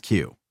podcast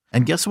queue.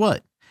 And guess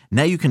what?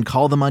 Now you can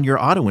call them on your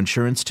auto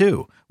insurance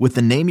too with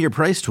the Name Your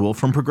Price tool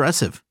from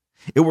Progressive.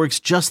 It works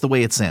just the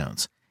way it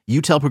sounds.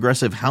 You tell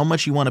Progressive how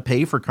much you want to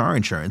pay for car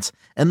insurance,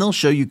 and they'll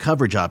show you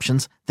coverage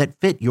options that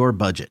fit your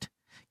budget.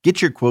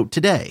 Get your quote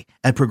today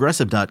at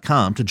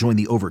Progressive.com to join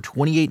the over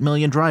 28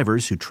 million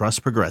drivers who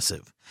trust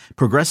Progressive.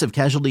 Progressive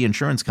Casualty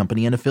Insurance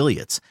Company and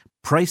Affiliates.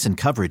 Price and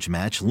coverage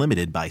match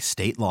limited by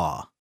state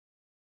law.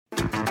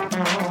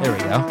 There we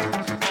go.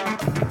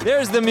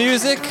 There's the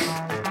music.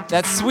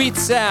 That sweet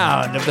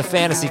sound of the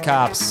Fantasy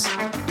Cops.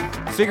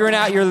 Figuring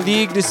out your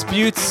league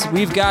disputes.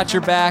 We've got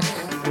your back.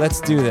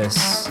 Let's do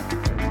this.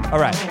 All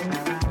right.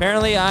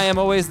 Apparently, I am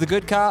always the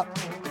good cop.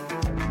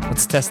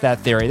 Let's test that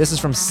theory. This is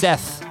from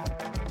Seth.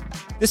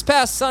 This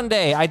past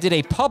Sunday, I did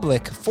a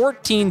public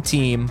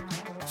 14-team,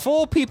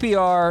 full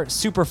PPR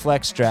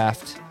Superflex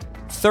draft,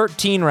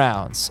 13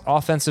 rounds,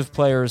 offensive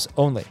players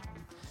only,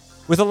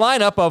 with a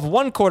lineup of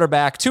 1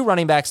 quarterback, 2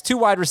 running backs, 2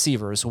 wide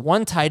receivers,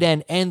 1 tight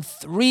end, and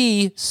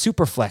 3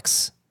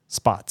 Superflex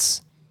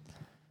spots.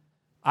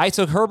 I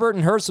took Herbert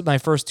and Hurts with my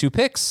first 2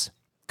 picks,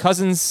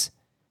 Cousins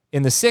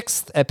in the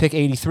 6th at pick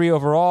 83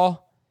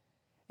 overall.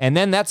 And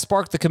then that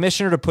sparked the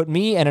commissioner to put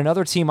me and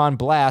another team on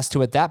blast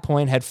who at that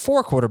point had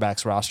 4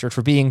 quarterbacks rostered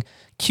for being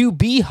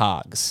QB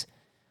hogs.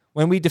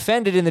 When we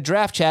defended in the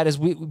draft chat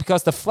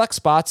because the flex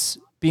spots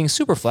being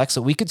super flex,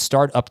 so we could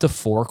start up to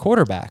 4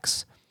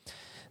 quarterbacks.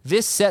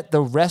 This set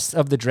the rest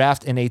of the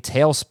draft in a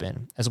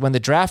tailspin, as when the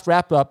draft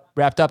wrapped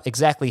up,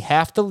 exactly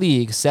half the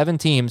league, 7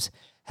 teams,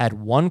 had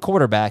 1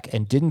 quarterback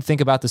and didn't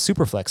think about the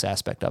super flex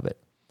aspect of it.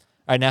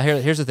 All right, now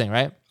here's the thing,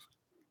 right?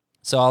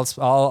 So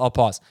I'll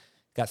pause.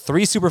 Got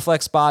 3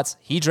 Superflex spots.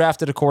 He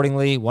drafted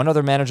accordingly. 1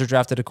 other manager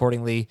drafted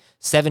accordingly.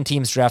 7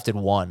 teams drafted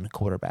 1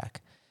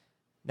 quarterback.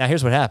 Now,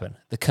 here's what happened.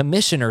 The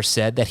commissioner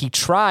said that he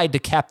tried to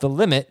cap the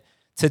limit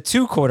to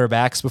 2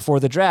 quarterbacks before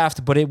the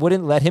draft, but it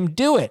wouldn't let him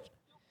do it.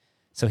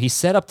 So he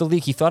set up the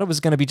league. He thought it was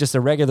going to be just a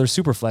regular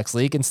Superflex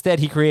league. Instead,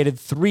 he created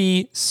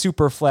 3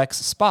 Superflex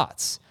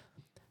spots.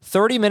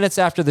 30 minutes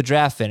after the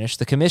draft finished,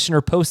 the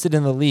commissioner posted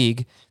in the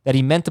league that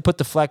he meant to put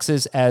the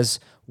flexes as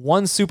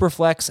 1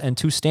 Superflex and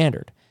 2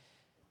 standard,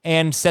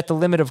 and set the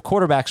limit of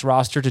quarterbacks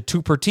roster to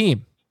 2 per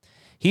team.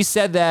 He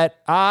said that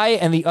I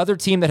and the other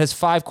team that has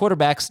 5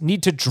 quarterbacks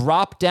need to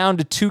drop down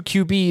to 2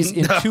 QBs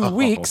in 2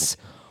 weeks,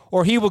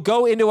 or he will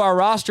go into our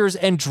rosters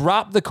and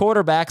drop the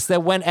quarterbacks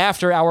that went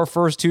after our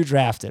first 2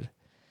 drafted.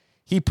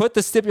 He put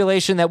the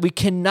stipulation that we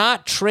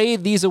cannot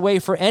trade these away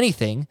for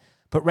anything,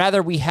 but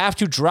rather we have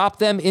to drop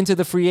them into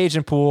the free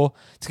agent pool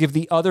to give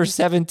the other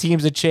 7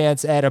 teams a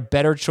chance at a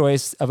better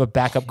choice of a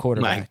backup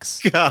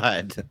quarterbacks. My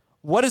God.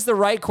 What is the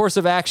right course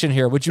of action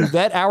here? Would you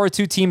let our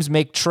 2 teams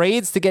make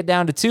trades to get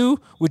down to 2?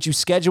 Would you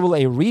schedule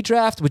a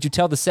redraft? Would you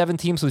tell the 7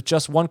 teams with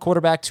just 1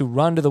 quarterback to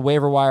run to the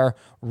waiver wire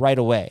right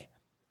away?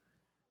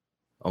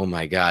 Oh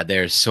my God,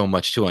 there's so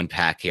much to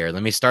unpack here.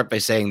 Let me start by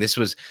saying this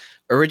was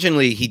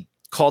originally, he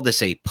called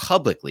this a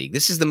public league.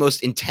 This is the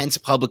most intense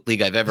public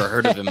league I've ever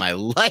heard of in my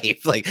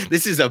life. Like,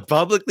 this is a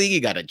public league. You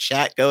got a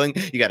chat going.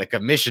 You got a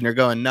commissioner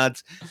going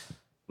nuts.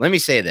 Let me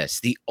say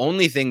this. The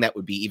only thing that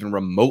would be even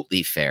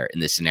remotely fair in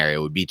this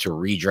scenario would be to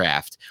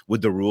redraft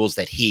with the rules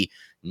that he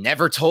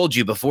never told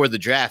you before the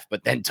draft,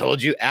 but then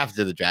told you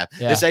after the draft.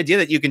 Yeah. This idea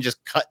that you can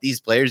just cut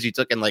these players you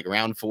took in like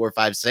round 4,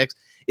 5, 6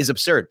 is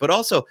absurd. But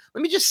also,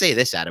 let me just say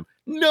this, Adam.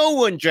 No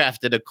one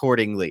drafted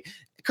accordingly.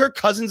 Kirk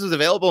Cousins was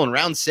available in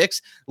round 6.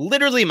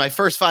 Literally, my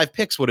first 5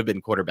 picks would have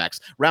been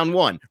quarterbacks. Round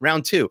 1,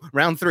 round 2,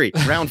 round 3,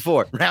 round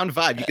 4, round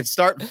 5. You can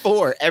start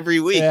 4 every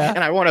week, and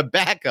I want a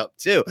backup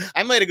too.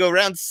 I might have go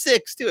round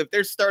 6 too. If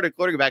there's started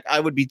quarterback, I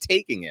would be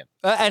taking him.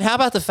 And how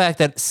about the fact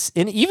that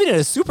even in a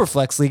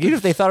Superflex league, even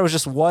if they thought it was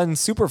just 1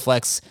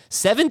 Superflex,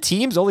 7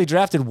 teams only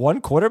drafted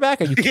 1 quarterback?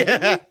 Are you kidding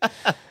me?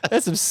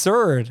 That's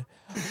absurd.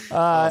 You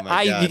got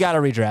to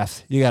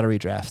redraft. You got to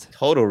redraft.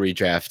 Total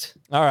redraft.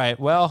 All right.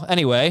 Well,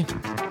 anyway,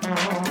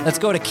 let's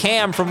go to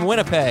Cam from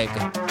Winnipeg.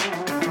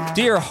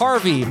 Dear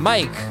Harvey,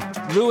 Mike,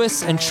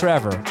 Lewis, and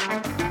Trevor.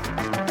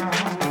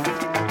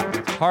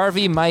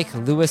 Harvey, Mike,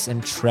 Lewis,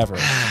 and Trevor.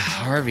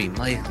 Harvey,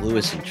 Mike,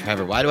 Lewis, and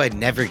Trevor. Why do I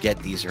never get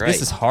these right?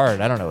 This is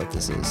hard. I don't know what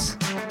this is.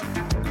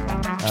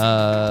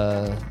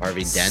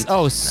 Harvey Dent?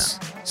 Oh, no.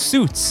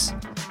 Suits.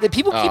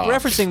 People keep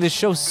referencing this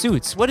show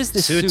Suits. What is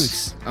this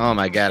Suits? Oh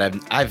my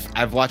God,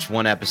 I've watched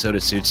 1 episode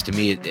of Suits. To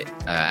me,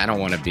 I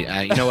don't want to be.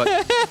 You know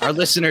what? Our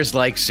listeners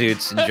like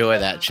Suits. Enjoy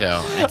that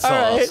show. That's all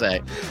I'll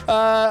say.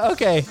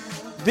 Okay.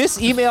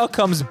 This email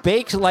comes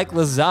baked like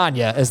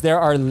lasagna, as there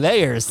are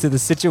layers to the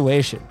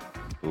situation.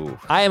 Ooh.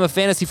 I am a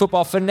fantasy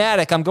football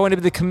fanatic. I'm going to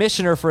be the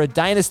commissioner for a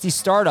dynasty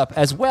startup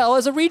as well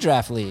as a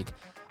redraft league.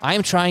 I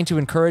am trying to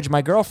encourage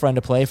my girlfriend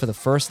to play for the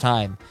first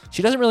time.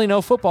 She doesn't really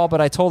know football, but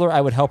I told her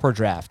I would help her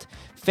draft.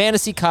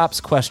 Fantasy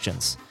Cops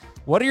questions.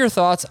 What are your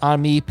thoughts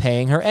on me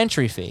paying her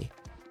entry fee?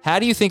 How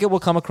do you think it will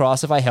come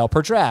across if I help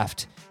her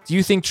draft? Do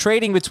you think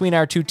trading between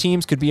our 2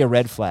 teams could be a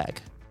red flag?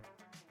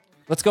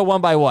 Let's go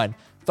one by one.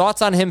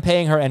 Thoughts on him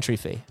paying her entry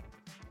fee?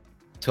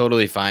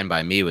 Totally fine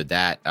by me with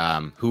that.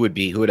 Who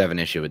would have an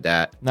issue with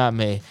that? Not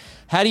me.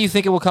 How do you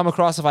think it will come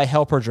across if I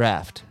help her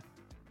draft?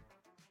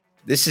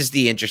 This is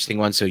the interesting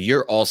one. So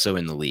you're also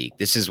in the league.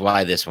 This is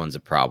why this one's a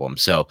problem.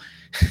 So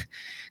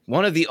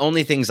one of the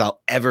only things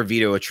I'll ever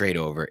veto a trade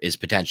over is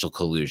potential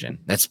collusion.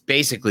 That's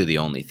basically the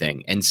only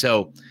thing. And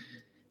so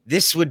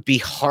this would be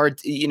hard.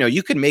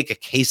 You can make a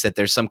case that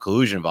there's some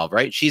collusion involved,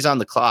 right? She's on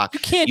the clock. You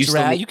can't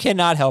draft. You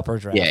cannot help her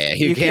draft. Yeah,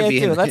 you can't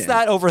be. Let's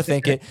not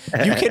overthink it.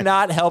 You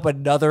cannot help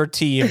another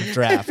team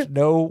draft.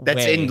 No way.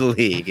 That's in the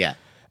league, yeah.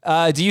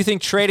 Do you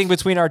think trading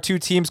between our two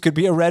teams could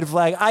be a red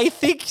flag? I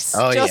think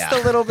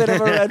a little bit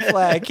of a red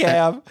flag,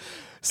 Cam.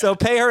 So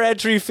pay her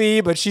entry fee,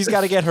 but she's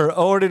got to get her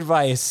own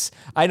advice.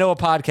 I know a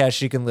podcast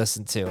she can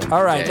listen to.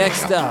 All right,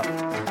 next up,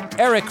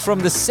 Eric from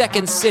the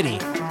Second City,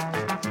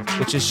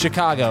 which is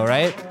Chicago,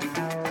 right?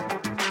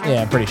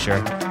 Yeah, I'm pretty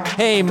sure.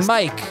 Hey,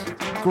 Mike,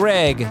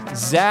 Greg,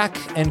 Zach,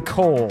 and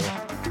Cole.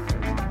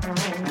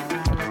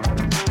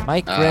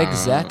 Mike, Greg,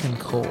 Zach, and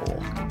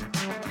Cole.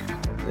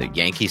 The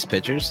Yankees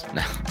pitchers?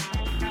 No.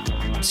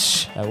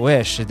 I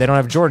wish. They don't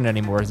have Jordan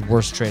anymore. It's the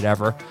worst trade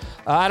ever.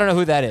 I don't know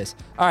who that is.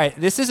 All right,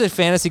 this is a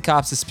Fantasy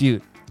Cops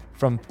dispute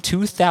from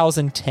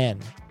 2010.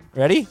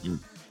 Ready?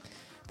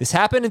 This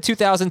happened in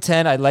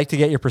 2010. I'd like to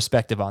get your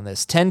perspective on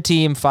this.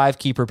 10-team,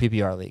 5-keeper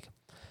PPR league.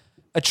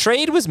 A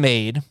trade was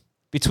made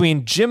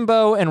between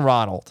Jimbo and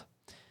Ronald.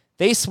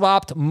 They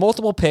swapped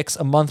multiple picks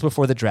a month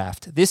before the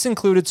draft. This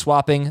included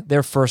swapping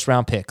their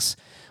first-round picks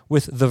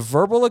with the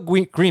verbal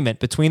agreement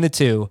between the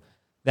two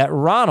that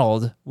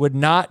Ronald would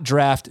not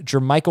draft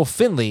Jermichael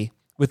Finley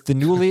with the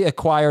newly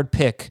acquired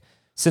pick,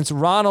 since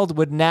Ronald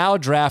would now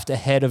draft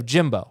ahead of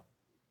Jimbo.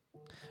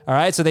 All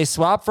right, so they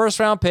swap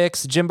first-round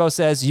picks. Jimbo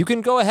says, you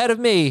can go ahead of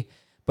me,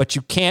 but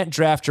you can't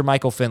draft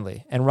Jermichael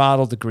Finley, and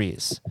Ronald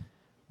agrees.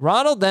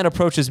 Ronald then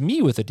approaches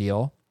me with a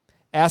deal,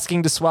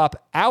 asking to swap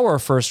our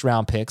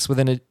first-round picks with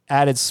an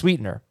added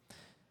sweetener.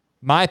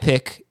 My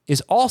pick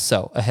is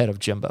also ahead of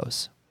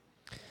Jimbo's.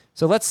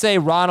 So let's say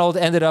Ronald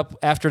ended up,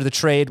 after the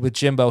trade with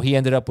Jimbo, he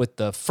ended up with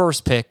the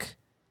first pick,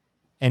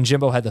 and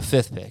Jimbo had the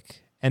 5th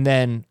pick. And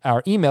then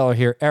our emailer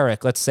here,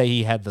 Eric, let's say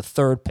he had the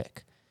 3rd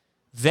pick.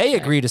 They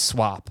agree to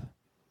swap.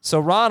 So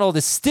Ronald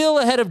is still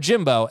ahead of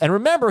Jimbo. And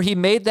remember, he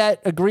made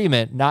that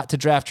agreement not to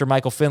draft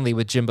Jermichael Finley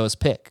with Jimbo's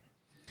pick.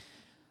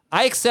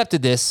 I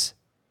accepted this,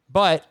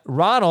 but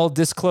Ronald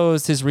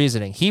disclosed his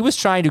reasoning. He was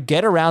trying to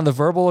get around the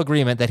verbal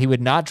agreement that he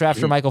would not draft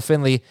Jermichael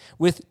Finley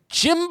with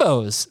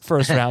Jimbo's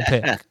first-round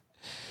pick.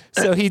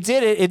 So he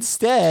did it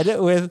instead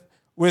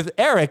with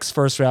Eric's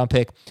first-round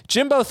pick.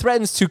 Jimbo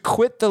threatens to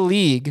quit the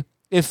league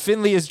if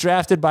Finley is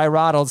drafted by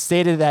Ronald,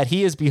 stated that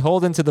he is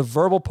beholden to the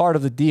verbal part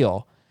of the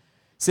deal,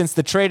 since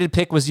the traded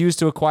pick was used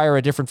to acquire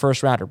a different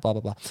first-rounder, blah,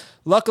 blah, blah.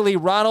 Luckily,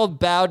 Ronald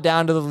bowed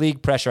down to the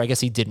league pressure. I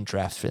guess he didn't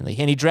draft Finley,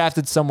 and he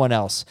drafted someone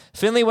else.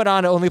 Finley went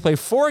on to only play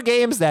 4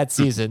 games that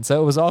season,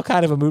 so it was all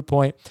kind of a moot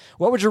point.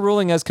 What would your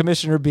ruling as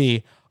commissioner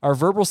be? Are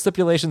verbal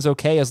stipulations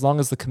okay as long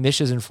as the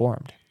commish is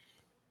informed?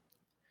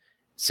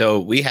 So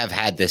we have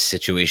had this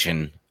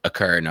situation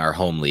occur in our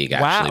home league.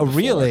 Actually, wow, before.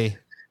 Really?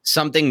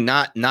 Something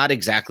not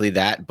exactly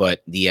that,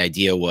 but the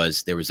idea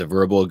was there was a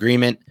verbal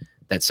agreement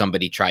that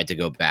somebody tried to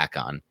go back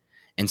on.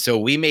 And so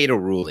we made a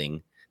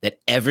ruling that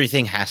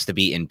everything has to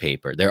be in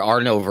paper. There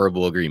are no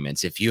verbal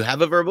agreements. If you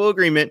have a verbal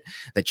agreement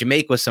that you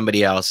make with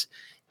somebody else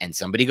and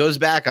somebody goes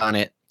back on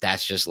it,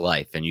 that's just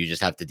life, and you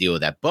just have to deal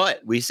with that.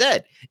 But we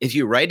said, if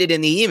you write it in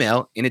the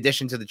email, in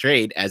addition to the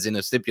trade, as in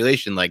a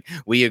stipulation, like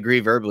we agree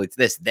verbally to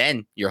this,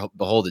 then you're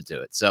beholden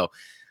to it. So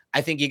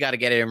I think you got to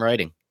get it in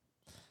writing.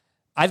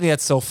 I think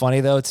that's so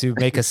funny, though, to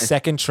make a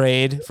second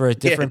trade for a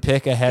different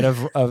pick ahead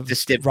of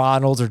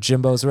Ronald's or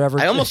Jimbo's or whatever.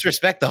 I almost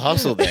respect the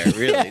hustle there,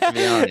 really, to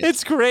be honest.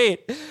 It's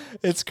great.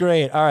 It's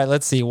great. All right,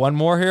 let's see. One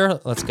more here.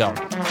 Let's go.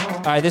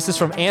 All right, this is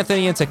from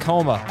Anthony in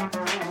Tacoma.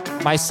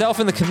 Myself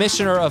and the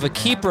commissioner of a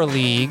keeper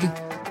league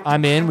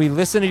I'm in, we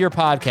listen to your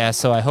podcast,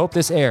 so I hope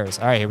this airs.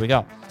 All right, here we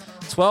go.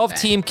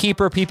 12-team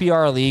keeper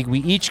PPR league. We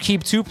each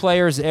keep 2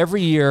 players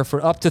every year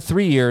for up to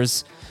 3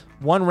 years,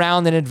 1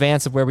 round in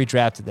advance of where we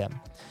drafted them.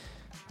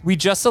 We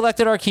just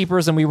selected our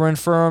keepers, and we were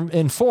informed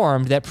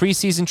that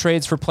preseason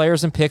trades for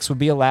players and picks would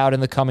be allowed in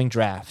the coming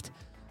draft.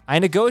 I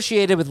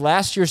negotiated with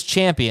last year's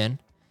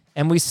champion,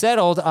 and we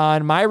settled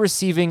on my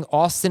receiving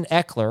Austin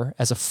Eckler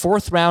as a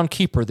 4th-round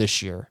keeper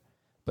this year,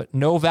 but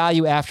no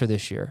value after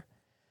this year.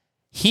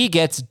 He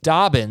gets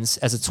Dobbins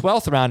as a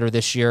 12th rounder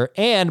this year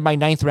and my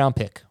 9th round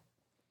pick.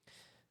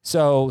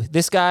 So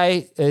this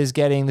guy is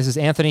getting, this is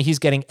Anthony, he's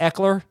getting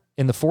Eckler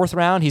in the 4th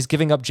round. He's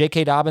giving up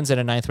J.K. Dobbins and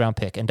a 9th round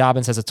pick, and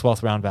Dobbins has a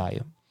 12th round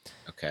value.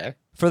 Okay.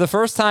 For the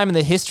first time in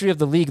the history of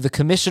the league, the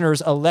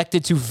commissioners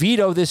elected to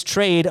veto this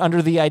trade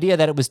under the idea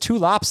that it was too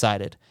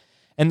lopsided.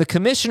 And the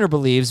commissioner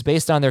believes,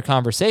 based on their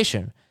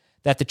conversation,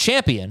 that the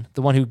champion,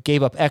 the one who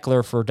gave up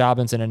Eckler for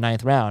Dobbins in a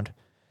 9th round,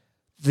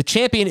 the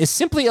champion is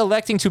simply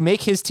electing to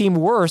make his team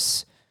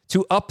worse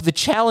to up the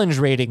challenge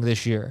rating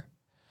this year.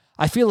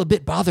 I feel a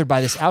bit bothered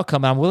by this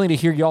outcome, and I'm willing to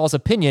hear y'all's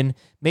opinion,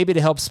 maybe to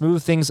help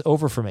smooth things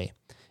over for me.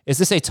 Is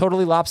this a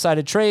totally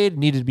lopsided trade,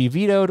 needed to be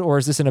vetoed, or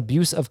is this an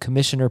abuse of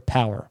commissioner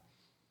power?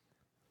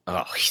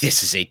 Oh,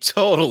 this is a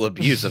total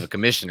abuse of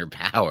commissioner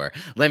power.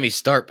 Let me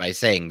start by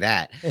saying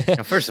that.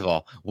 Now, first of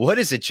all, what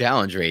is a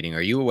challenge rating?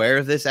 Are you aware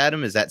of this,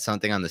 Adam? Is that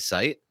something on the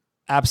site?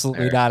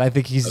 Absolutely not. I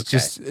think he's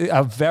just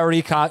a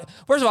very First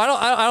of all,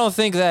 I don't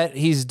think that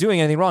he's doing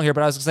anything wrong here,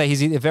 but I was going to say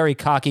he's a very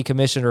cocky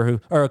commissioner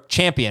or a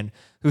champion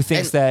who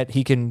thinks that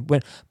he can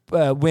win with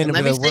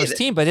a worse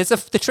team. But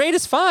the trade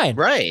is fine.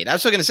 Right. I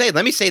was going to say,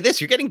 let me say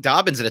this. You're getting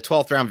Dobbins at a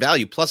 12th round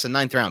value plus a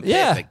 9th round pick.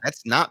 Yeah. Like,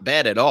 that's not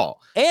bad at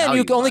all. And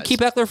you can only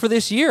keep Eckler for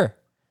this year.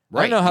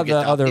 Right. I don't know how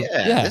the other.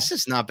 Yeah, this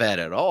is not bad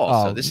at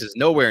all. So this is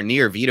nowhere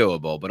near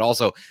vetoable. But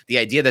also the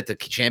idea that the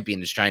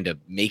champion is trying to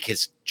make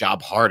his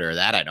job harder,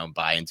 that I don't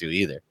buy into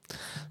either.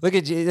 Look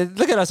at you!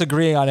 Look at us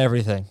agreeing on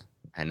everything.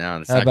 I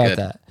know. It's how not about good.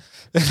 that?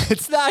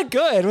 It's not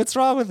good. What's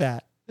wrong with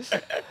that?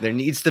 There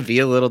needs to be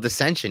a little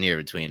dissension here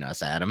between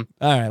us, Adam.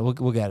 All right, we'll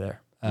get there.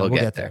 We'll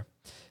get there.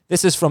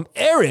 This is from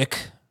Eric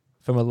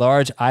from a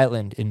large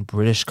island in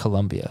British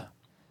Columbia.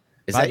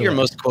 Is that your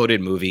most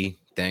quoted movie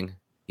thing?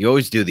 You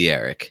always do the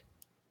Eric.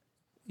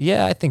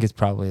 Yeah, I think it's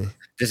probably.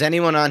 Does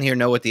anyone on here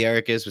know what the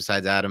Eric is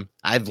besides Adam?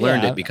 I've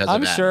learned it because of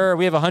Adam. I'm sure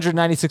we have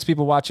 196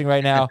 people watching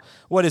right now.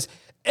 What is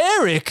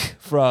Eric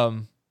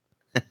from?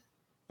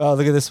 Oh,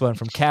 look at this one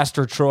from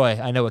Castor Troy.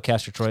 I know what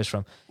Castor Troy is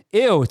from.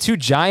 Ew, 2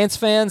 Giants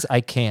fans?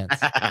 I can't.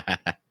 I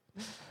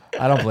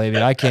don't blame you.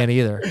 I can't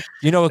either.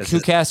 You know who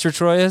Castor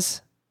Troy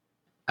is?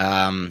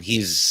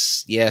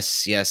 He's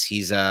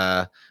he's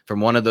from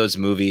one of those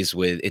movies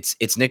with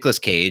it's Nicolas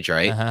Cage,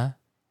 right? Uh-huh.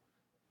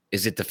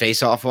 Is it the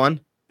Face Off one?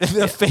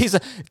 The Face,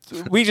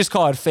 we just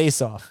call it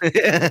Face Off.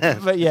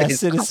 But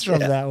yes, it is from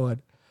that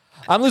one.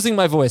 I'm losing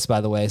my voice,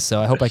 by the way,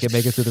 so I hope I can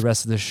make it through the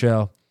rest of the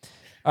show.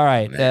 All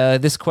right,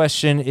 this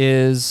question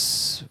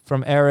is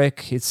from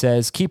Eric. It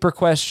says, keeper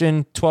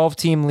question,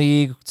 12-team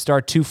league,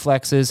 start 2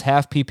 flexes,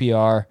 half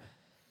PPR,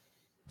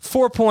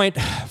 4-point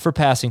for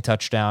passing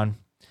touchdown.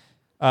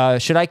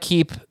 Should I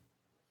keep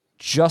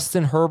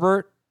Justin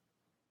Herbert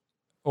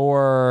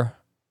or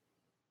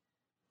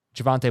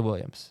Javonte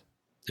Williams?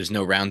 There's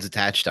no rounds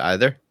attached to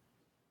either?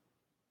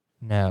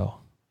 No.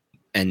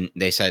 And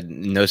they said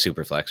no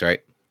super flex, right?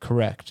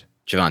 Correct.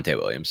 Javonte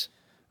Williams.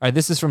 All right,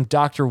 this is from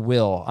Dr.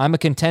 Will. I'm a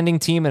contending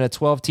team in a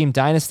 12-team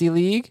dynasty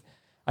league.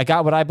 I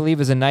got what I believe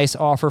is a nice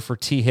offer for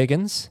T.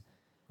 Higgins,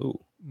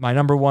 my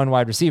number 1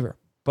 wide receiver.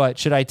 But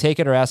should I take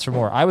it or ask for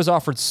more? I was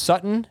offered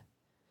Sutton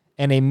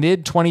and a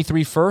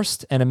mid-23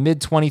 first and a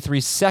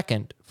mid-23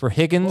 second for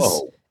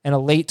Higgins and a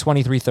late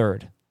 23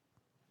 third.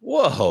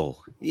 Whoa.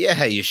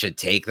 Yeah, you should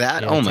take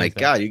that. Oh, my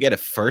God. You get a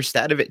first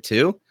out of it,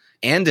 too?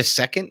 And a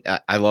second?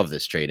 I love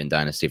this trade in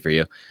Dynasty for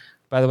you.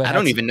 By the way, I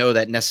don't even know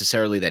that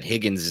necessarily that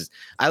Higgins is.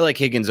 I like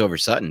Higgins over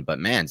Sutton, but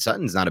man,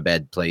 Sutton's not a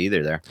bad play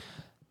either there.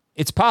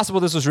 It's possible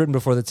this was written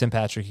before the Tim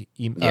Patrick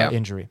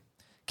injury.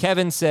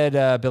 Kevin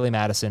said Billy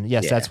Madison.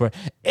 Yes, that's where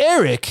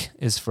Eric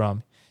is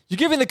from. You're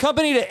giving the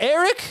company to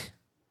Eric?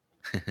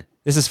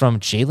 This is from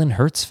Jalen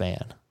Hurts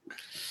fan.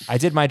 I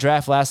did my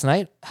draft last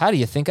night. How do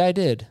you think I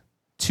did?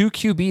 2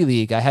 QB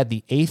league. I had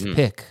the 8th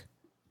pick.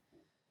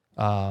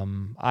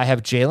 I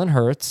have Jalen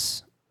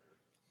Hurts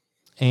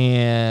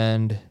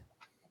and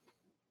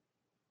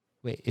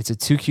wait, it's a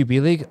 2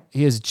 QB league.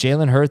 He has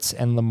Jalen Hurts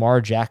and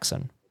Lamar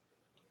Jackson.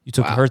 You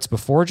took Hurts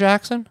before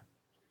Jackson?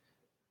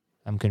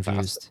 I'm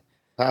confused.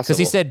 Because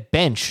he said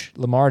bench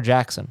Lamar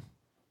Jackson.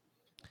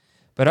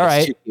 But all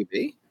right. 2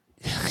 QB?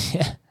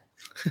 Yeah.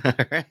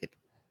 All right.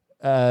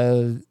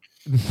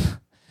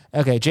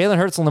 Okay, Jalen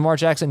Hurts and Lamar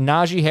Jackson,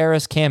 Najee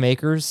Harris, Cam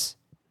Akers,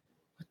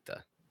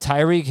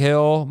 Tyreek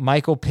Hill,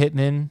 Michael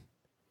Pittman,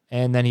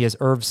 and then he has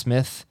Irv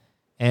Smith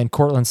and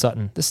Cortland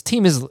Sutton. This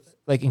team is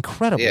like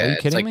incredible. Yeah, Are you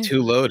kidding me? It's like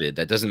too loaded.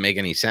 That doesn't make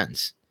any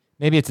sense.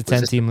 Maybe it's a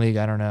 10-team league.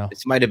 I don't know.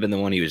 This might have been the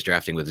one he was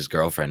drafting with his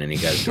girlfriend, and he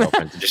got his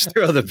girlfriend to just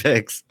throw the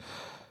picks.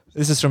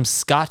 This is from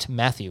Scott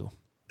Matthew.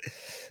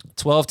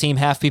 12-team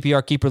half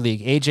PPR keeper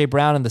league. A.J.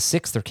 Brown in the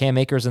 6th or Cam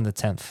Akers in the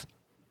 10th.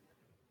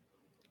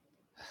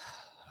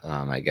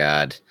 Oh, my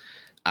God.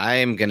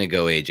 I'm going to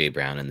go A.J.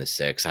 Brown in the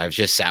 6th. I've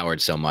just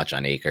soured so much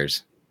on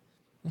Akers.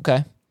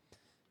 Okay.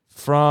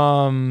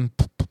 From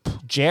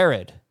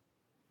Jared.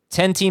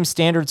 10-team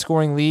standard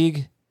scoring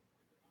league.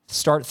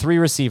 Start 3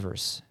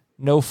 receivers.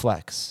 No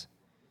flex.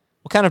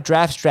 What kind of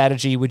draft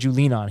strategy would you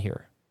lean on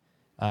here?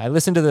 I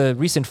listened to the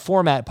recent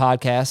format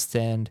podcast,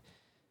 and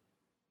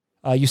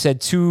you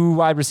said 2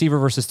 wide receiver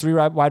versus 3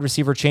 wide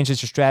receiver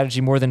changes your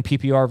strategy more than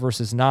PPR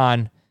versus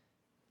non.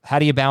 How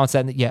do you balance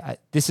that? Yeah,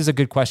 this is a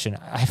good question.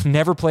 I've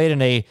never played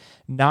in a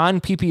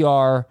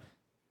non-PPR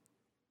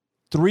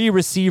 3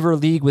 receiver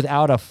league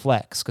without a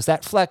flex, because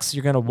that flex,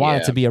 you're going to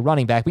want it to be a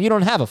running back, but you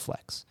don't have a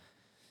flex.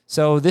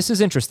 So this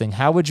is interesting.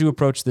 How would you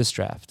approach this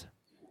draft?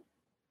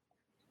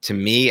 To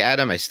me,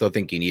 Adam, I still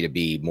think you need to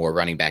be more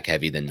running back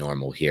heavy than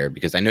normal here,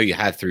 because I know you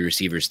have 3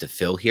 receivers to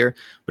fill here,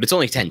 but it's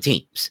only 10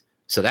 teams.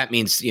 So that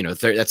means,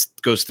 that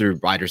goes through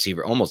wide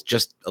receiver, almost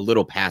just a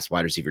little past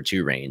wide receiver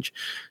 2 range.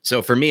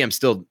 So for me, I'm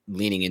still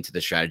leaning into the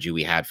strategy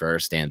we had for our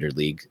standard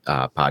league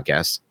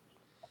podcast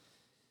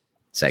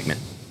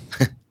segment.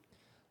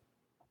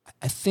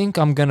 I think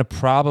I'm going to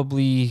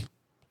probably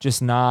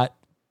just not.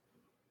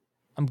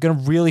 I'm going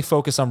to really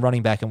focus on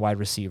running back and wide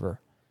receiver.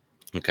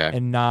 Okay.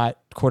 And not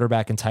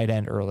quarterback and tight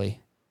end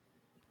early.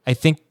 I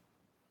think,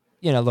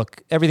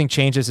 look, everything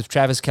changes. If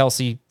Travis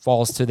Kelce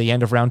falls to the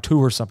end of round 2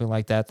 or something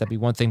like that, that'd be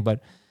one thing.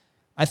 But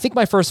I think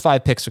my first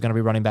 5 picks are going to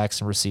be running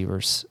backs and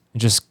receivers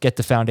and just get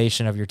the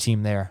foundation of your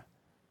team there.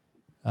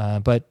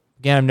 But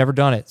again, I've never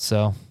done it,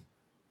 so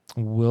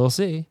we'll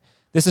see.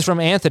 This is from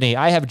Anthony.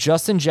 I have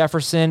Justin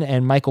Jefferson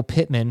and Michael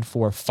Pittman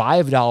for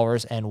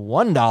 $5 and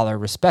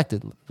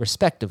 $1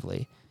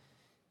 respectively.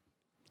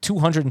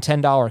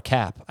 $210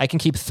 cap. I can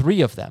keep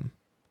 3 of them.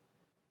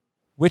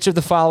 Which of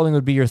the following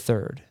would be your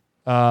third?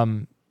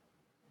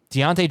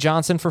 Deontay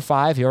Johnson for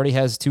 5. He already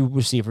has 2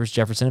 receivers,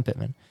 Jefferson and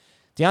Pittman.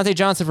 Deontay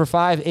Johnson for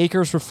 5,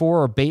 Akers for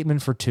 4, or Bateman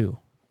for 2.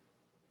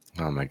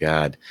 Oh my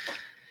God.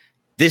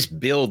 This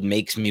build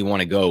makes me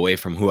want to go away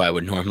from who I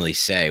would normally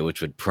say, which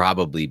would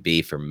probably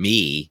be for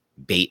me,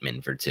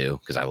 Bateman for 2,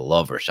 because I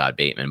love Rashad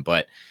Bateman.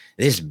 But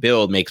this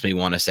build makes me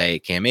want to say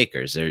Cam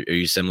Akers. Are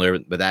you similar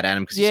with that,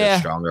 Adam? Because he's so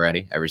strong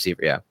already at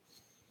receiver. Yeah.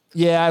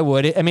 Yeah, I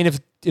would. I mean, if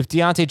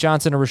Deontay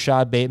Johnson or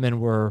Rashad Bateman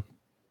were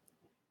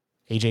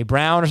A.J.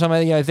 Brown or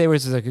something, if they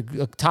was like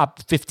a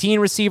top 15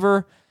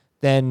 receiver,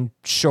 then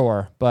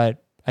sure.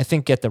 But I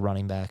think get the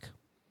running back.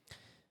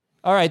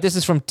 All right, this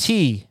is from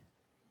T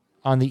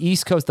on the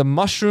East Coast, the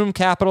mushroom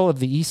capital of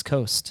the East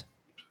Coast.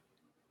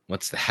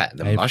 What's that?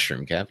 The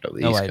mushroom capital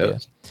of the East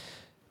Coast?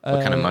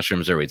 What kind of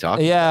mushrooms are we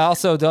talking about?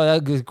 Also,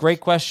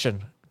 great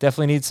question.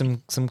 Definitely need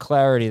some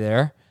clarity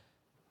there.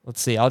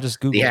 Let's see. I'll just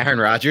Google the Aaron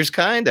Rodgers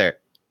kind, or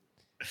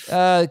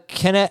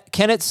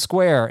Kennett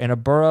Square in a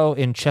borough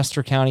in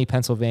Chester County,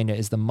 Pennsylvania,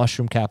 is the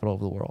mushroom capital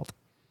of the world.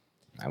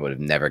 I would have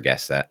never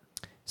guessed that.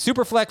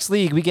 Superflex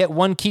League, we get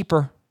 1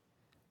 keeper.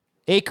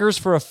 Akers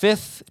for a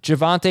 5th,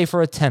 Javonte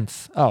for a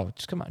 10th. Oh,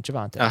 just come on,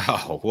 Javonte.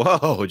 Oh,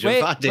 whoa,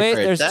 Javonte. Wait,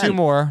 for a there's 10th. 2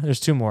 more. There's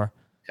 2 more.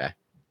 Okay.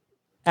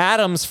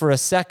 Adams for a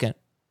 2nd.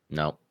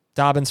 No.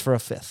 Dobbins for a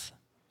 5th.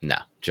 No.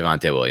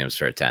 Javonte Williams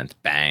for a 10th.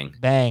 Bang.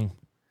 Bang.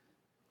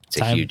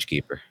 It's a huge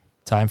keeper.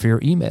 Time for your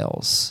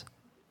emails.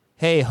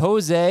 Hey,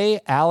 Jose,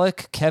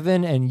 Alec,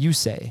 Kevin, and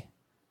Yusei.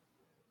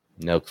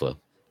 No clue.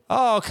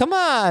 Oh, come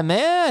on,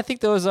 man. I think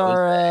those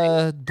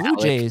are Blue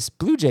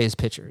Jays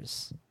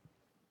pitchers.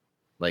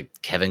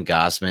 Like Kevin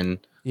Gossman.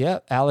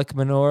 Yep, Alec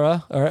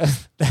Manoah. Or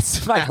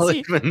that's my Alec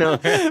team. Manoah.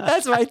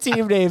 That's my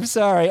team name.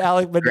 Sorry,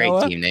 Alec Manoah.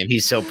 Great team name.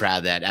 He's so proud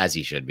of that, as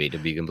he should be, to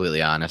be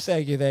completely honest.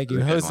 Thank you.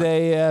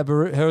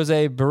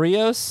 Jose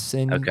Barrios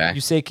and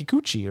Yusei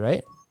Kikuchi,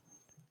 right?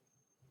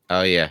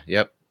 Oh, yeah.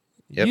 Yep.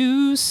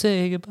 You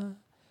say goodbye.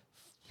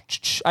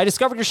 I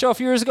discovered your show a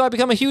few years ago. I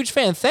become a huge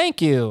fan.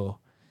 Thank you.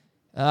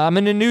 I'm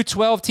in a new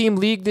 12-team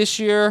league this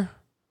year.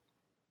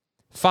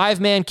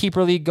 5-man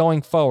keeper league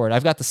going forward.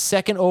 I've got the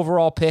 2nd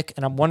overall pick,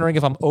 and I'm wondering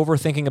if I'm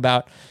overthinking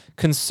about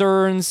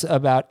concerns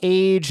about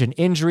age and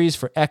injuries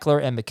for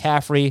Eckler and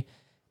McCaffrey.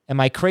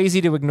 Am I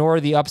crazy to ignore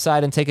the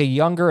upside and take a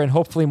younger and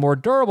hopefully more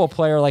durable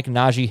player like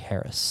Najee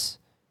Harris?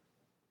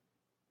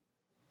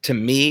 To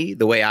me,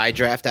 the way I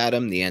draft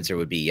Adam, the answer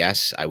would be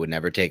yes. I would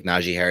never take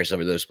Najee Harris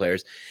over those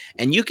players.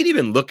 And you could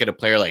even look at a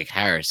player like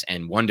Harris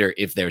and wonder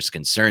if there's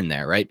concern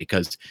there, right?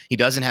 Because he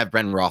doesn't have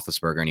Brendan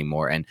Roethlisberger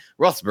anymore. And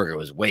Roethlisberger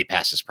was way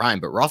past his prime,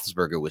 but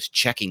Roethlisberger was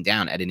checking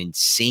down at an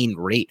insane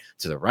rate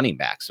to the running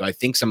back. So I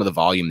think some of the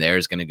volume there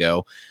is going to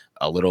go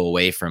a little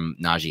away from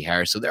Najee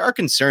Harris. So there are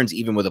concerns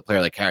even with a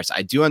player like Harris.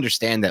 I do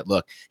understand that,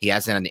 look, he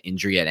hasn't had an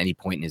injury at any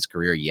point in his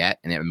career yet,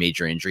 and a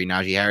major injury,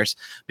 Najee Harris,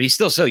 but he's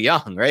still so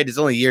young, right? It's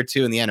only year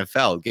 2 in the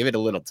NFL. Give it a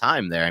little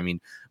time there. I mean,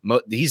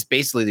 he's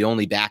basically the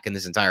only back in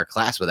this entire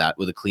class with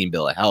a clean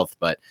bill of health,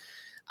 but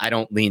I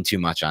don't lean too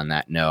much on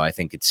that. No, I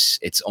think it's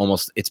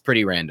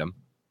pretty random.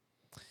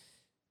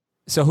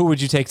 So who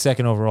would you take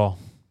 2nd overall?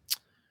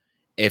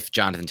 If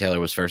Jonathan Taylor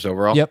was 1st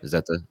overall? Yep. Is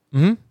that the...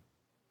 Mm-hmm.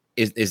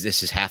 Is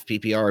this half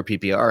PPR or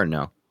PPR or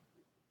no?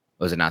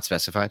 Was it not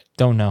specified?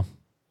 Don't know.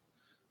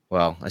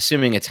 Well,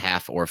 assuming it's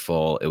half or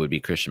full, it would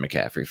be Christian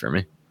McCaffrey for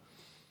me.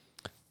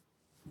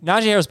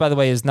 Najee Harris, by the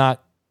way, is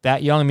not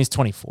that young. I mean, he's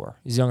 24.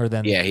 He's younger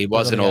than... Yeah, he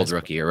was an old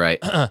rookie. You're right.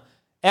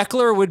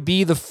 Eckler would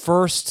be the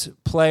first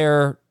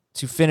player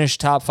to finish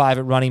top 5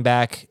 at running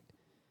back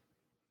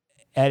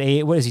at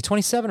what is he,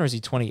 27 or is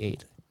he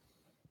 28?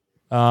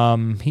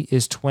 He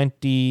is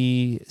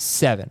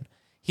 27.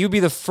 He would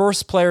be the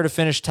first player to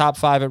finish top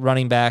 5 at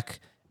running back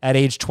at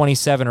age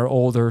 27 or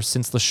older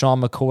since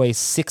LaShawn McCoy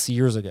 6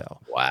 years ago.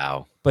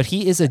 Wow. But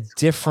he is a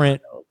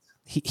different...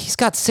 He's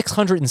got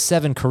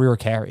 607 career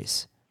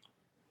carries.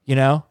 You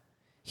know?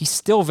 He's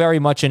still very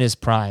much in his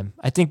prime.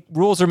 I think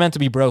rules are meant to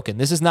be broken.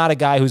 This is not a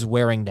guy who's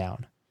wearing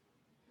down.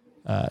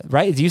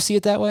 Right? Do you see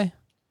it that way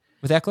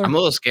with Eckler? I'm a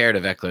little scared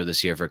of Eckler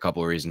this year for a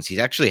couple of reasons. He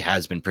actually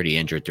has been pretty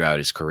injured throughout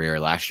his career.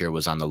 Last year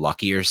was on the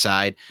luckier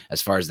side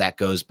as far as that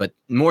goes, but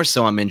more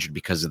so I'm injured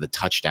because of the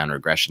touchdown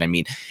regression. I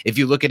mean, if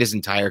you look at his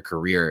entire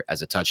career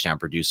as a touchdown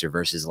producer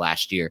versus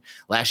last year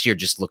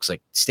just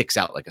sticks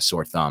out like a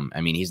sore thumb. I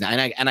mean, he's not,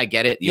 and I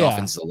get it. The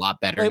offense is a lot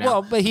better now.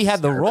 Well, but he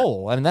had the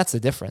role. I mean, that's the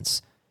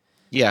difference.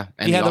 Yeah,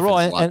 and he had the role.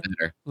 And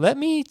better. let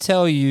me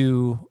tell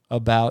you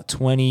about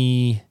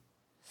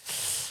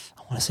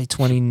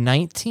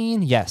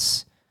 2019.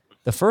 Yes.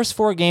 The first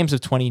 4 games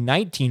of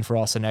 2019 for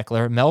Austin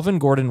Ekeler, Melvin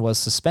Gordon was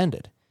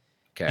suspended.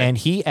 Okay. And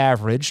he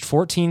averaged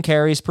 14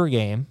 carries per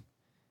game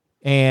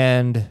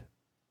and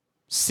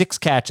 6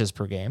 catches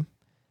per game.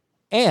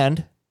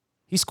 And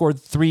he scored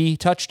 3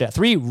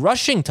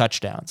 rushing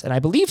touchdowns. And I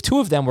believe 2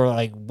 of them were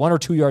like 1 or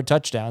 2 yard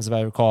touchdowns, if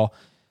I recall,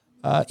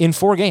 in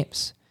 4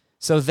 games.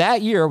 So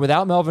that year,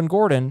 without Melvin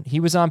Gordon, he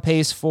was on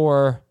pace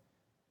for,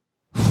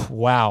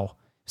 wow.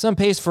 He's on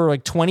pace for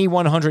like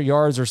 2,100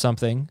 yards or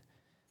something,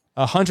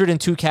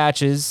 102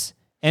 catches,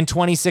 and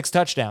 26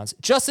 touchdowns.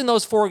 Just in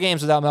those 4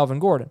 games without Melvin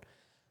Gordon.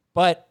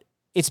 But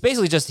it's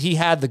basically just he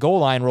had the goal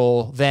line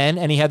role then,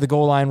 and he had the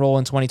goal line role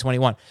in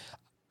 2021.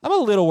 I'm a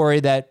little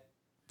worried that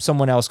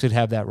someone else could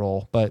have that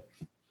role, but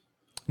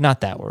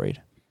not that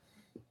worried.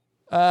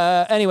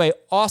 Anyway,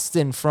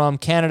 Austin from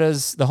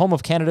the home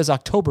of Canada's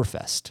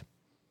Oktoberfest.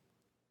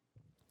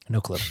 No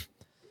clue.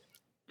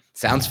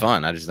 Sounds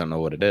fun. I just don't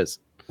know what it is.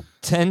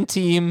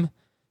 10-team,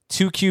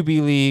 2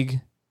 QB league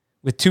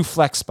with 2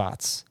 flex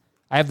spots.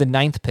 I have the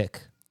 9th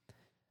pick.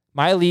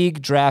 My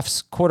league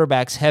drafts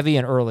quarterbacks heavy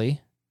and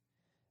early.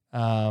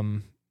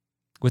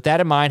 With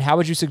that in mind, how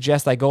would you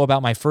suggest I go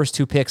about my first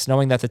 2 picks,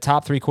 knowing that the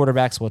top 3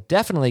 quarterbacks will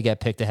definitely get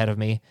picked ahead of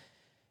me,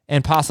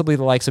 and possibly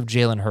the likes of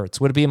Jalen Hurts?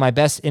 Would it be in my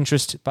best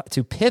interest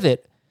to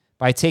pivot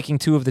by taking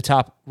 2 of the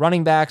top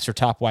running backs or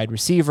top wide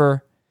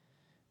receiver?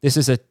 This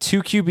is a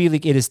 2 QB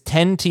league. It is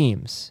 10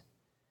 teams.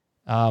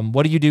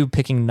 What do you do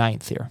picking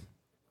 9th here?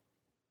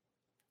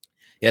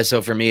 Yeah,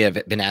 so for me,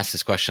 I've been asked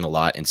this question a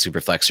lot in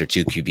Superflex or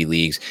 2 QB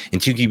leagues. In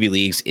 2 QB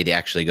leagues, it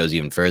actually goes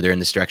even further in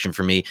this direction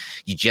for me.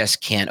 You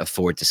just can't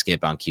afford to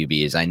skip on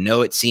QBs. I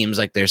know it seems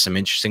like there's some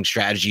interesting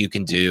strategy you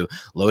can do.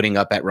 Loading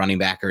up at running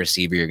back or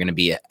receiver, you're going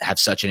to have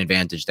such an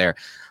advantage there.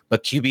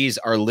 But QBs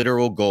are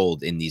literal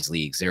gold in these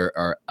leagues. They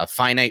are a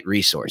finite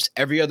resource.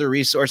 Every other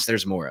resource,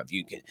 there's more of.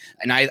 You can,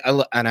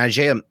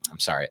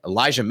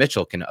 Elijah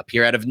Mitchell can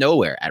appear out of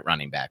nowhere at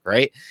running back,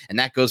 right? And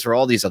that goes for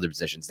all these other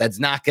positions. That's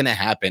not going to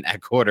happen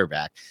at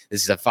quarterback.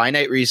 This is a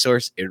finite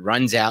resource. It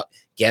runs out.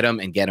 Get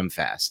them and get them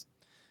fast.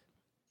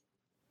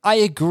 I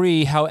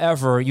agree.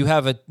 However, you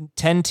have a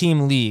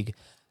 10-team league.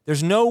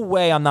 There's no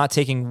way I'm not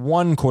taking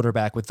 1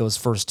 quarterback with those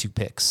first 2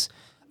 picks.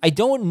 I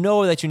don't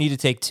know that you need to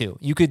take 2.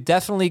 You could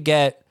definitely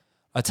get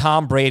a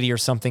Tom Brady or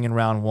something in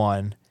round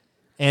 1,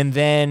 and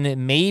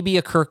then maybe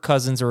a Kirk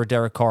Cousins or a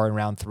Derek Carr in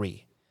round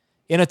 3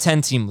 in a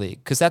 10-team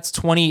league, because that's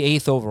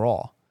 28th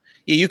overall.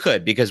 Yeah, you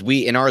could, because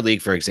in our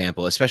league, for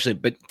example, especially,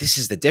 but this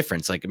is the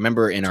difference. Like,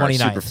 remember in our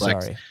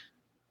Superflex, sorry.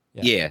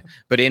 Yeah.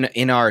 But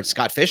in our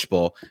Scott Fish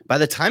Bowl, by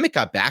the time it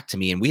got back to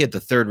me, and we had the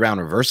 3rd round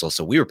reversal,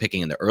 so we were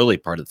picking in the early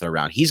part of the 3rd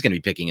round. He's going to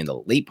be picking in the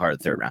late part of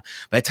the 3rd round.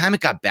 By the time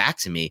it got back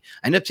to me,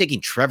 I ended up taking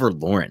Trevor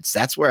Lawrence.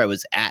 That's where I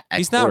was at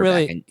he's not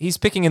really. He's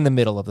picking in the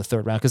middle of the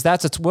 3rd round,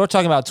 because we're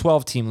talking about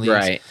 12-team leagues,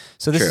 right?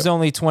 So this is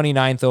only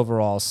 29th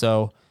overall.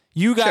 So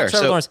you got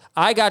Trevor Lawrence.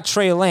 I got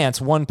Trey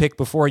Lance 1 pick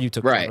before you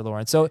took Trevor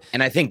Lawrence. So,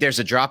 and I think there's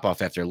a drop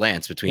off after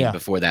Lance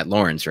before that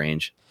Lawrence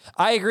range.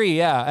 I agree.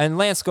 Yeah, and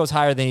Lance goes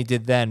higher than he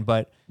did then,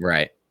 but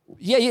right.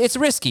 Yeah, it's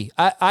risky.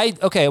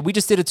 Okay, we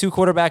just did a 2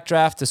 quarterback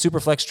draft, a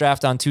Superflex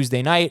draft on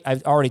Tuesday night.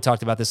 I've already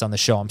talked about this on the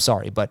show. I'm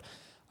sorry, but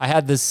I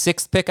had the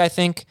 6th pick, I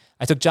think.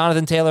 I took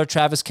Jonathan Taylor,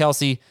 Travis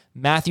Kelce,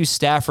 Matthew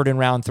Stafford in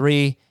round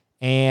 3,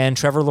 and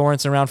Trevor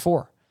Lawrence in round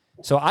 4.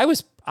 So I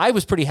was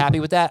pretty happy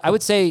with that. I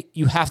would say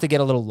you have to get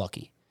a little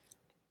lucky,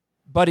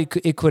 but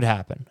it could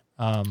happen.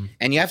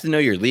 And you have to know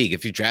your league.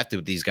 If you drafted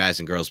with these guys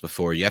and girls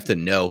before, you have to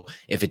know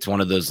if it's one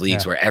of those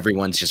leagues where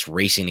everyone's just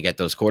racing to get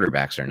those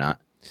quarterbacks or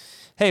not.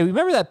 Hey,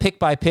 remember that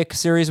pick-by-pick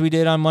series we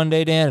did on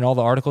Monday, Dan, and all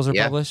the articles are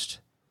published?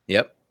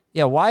 Yep.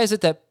 Yeah, why is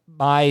it that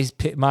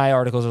my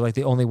articles are like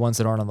the only ones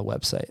that aren't on the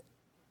website?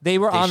 They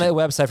were on the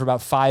website for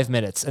about 5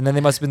 minutes, and then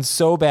they must have been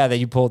so bad that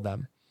you pulled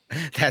them.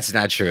 That's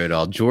not true at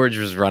all. George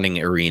was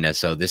running Arena,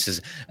 so this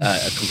is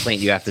a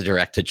complaint you have to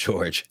direct to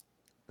George.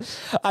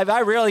 I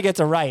rarely get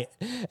to write,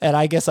 and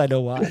I guess I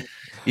know why.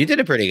 You did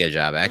a pretty good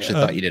job. I actually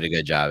thought you did a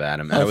good job,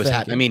 Adam. I was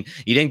happy. I mean,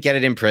 you didn't get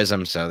it in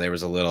Prism, so there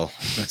was a little.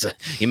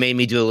 You made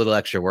me do a little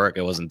extra work.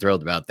 I wasn't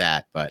thrilled about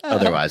that, but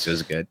otherwise, it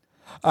was good.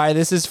 All right,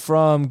 this is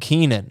from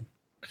Keenan.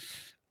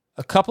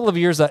 A couple of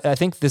years, I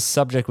think this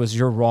subject was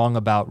 "You're wrong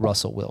about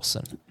Russell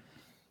Wilson."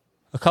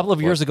 A couple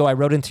of years ago, I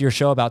wrote into your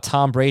show about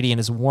Tom Brady and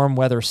his warm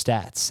weather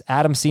stats.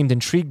 Adam seemed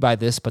intrigued by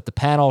this, but the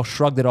panel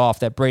shrugged it off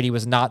that Brady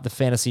was not that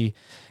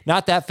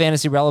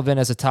fantasy relevant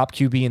as a top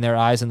QB in their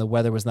eyes, and the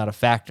weather was not a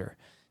factor.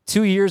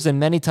 2 years and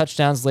many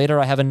touchdowns later,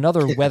 I have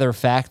another weather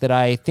fact that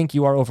I think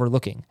you are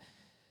overlooking.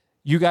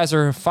 You guys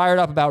are fired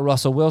up about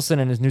Russell Wilson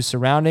and his new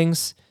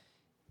surroundings,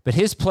 but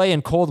his play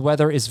in cold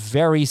weather is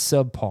very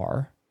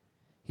subpar.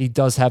 He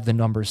does have the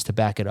numbers to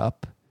back it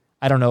up.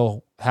 I don't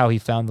know how he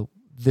found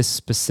this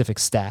specific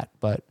stat,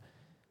 but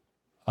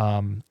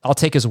I'll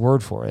take his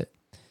word for it.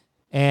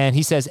 And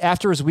he says,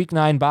 after his week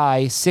 9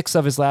 bye, 6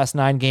 of his last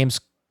 9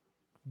 games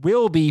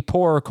will be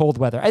poor cold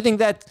weather. I think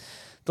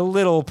the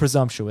little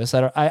presumptuous.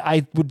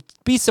 I would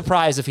be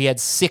surprised if he had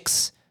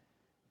 6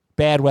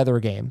 bad weather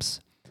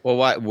games.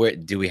 Well,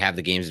 do we have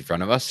the games in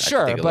front of us?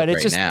 Sure, but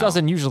it just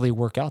doesn't usually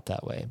work out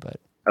that way. But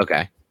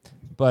okay.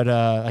 But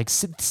like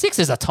 6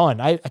 is a ton.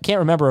 I can't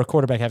remember a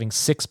quarterback having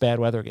 6 bad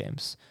weather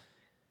games.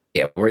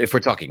 Yeah, if we're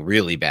talking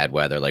really bad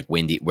weather, like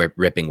windy,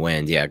 ripping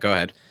wind, yeah, go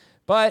ahead.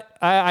 But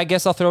I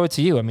guess I'll throw it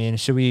to you. I mean,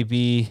 should we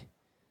be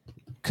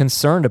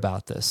concerned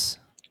about this?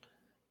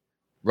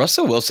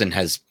 Russell Wilson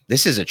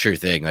this is a true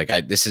thing.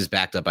 Like this is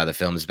backed up by the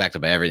film, it's backed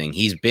up by everything.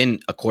 He's been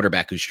a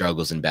quarterback who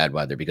struggles in bad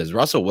weather because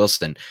Russell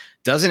Wilson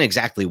doesn't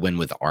exactly win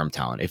with arm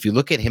talent. If you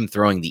look at him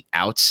throwing the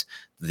outs,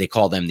 they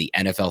call them the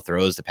NFL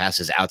throws, the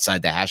passes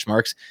outside the hash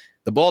marks,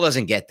 the ball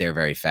doesn't get there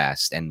very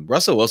fast. And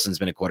Russell Wilson's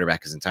been a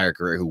quarterback his entire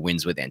career who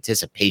wins with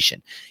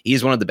anticipation. He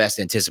is one of the best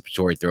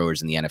anticipatory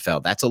throwers in the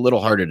NFL. That's a little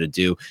harder to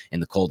do in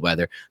the cold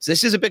weather. So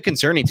this is a bit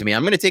concerning to me.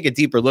 I'm going to take a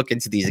deeper look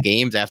into these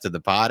games after the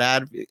pod,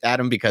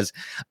 Adam, because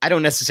I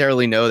don't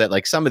necessarily know that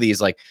like some of these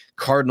like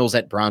Cardinals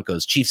at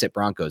Broncos, Chiefs at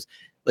Broncos.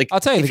 Like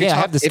I'll tell you the game. I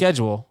have the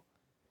schedule.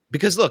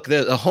 Because look,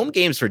 the home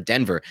games for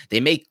Denver,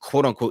 they may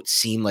quote unquote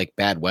seem like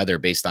bad weather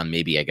based on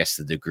maybe, I guess,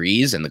 the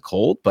degrees and the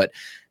cold, but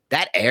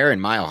that air in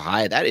Mile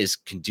High, that is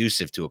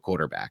conducive to a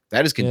quarterback.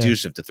 That is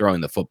conducive to throwing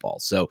the football.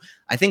 So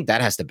I think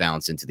that has to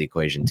balance into the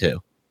equation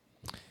too.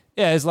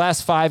 Yeah, his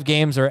last 5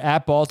 games are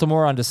at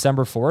Baltimore on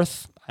December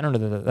 4th. I don't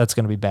know that that's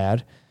going to be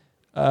bad.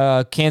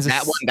 Kansas.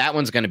 That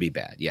one's going to be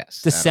bad.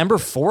 Yes. December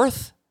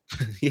 4th.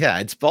 Yeah,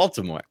 it's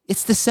Baltimore.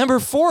 It's December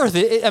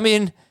 4th. I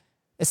mean,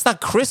 it's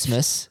not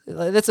Christmas.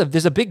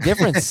 There's a big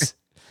difference.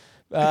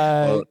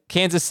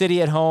 Kansas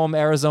City at home,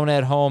 Arizona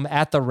at home,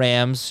 at the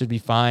Rams should be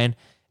fine.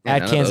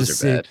 At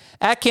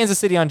Kansas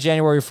City on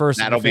January 1st.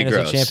 That'll be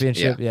gross.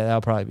 Championship. Yeah,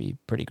 that'll probably be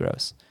pretty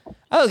gross.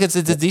 Oh, it's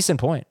a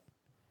decent point.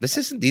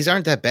 These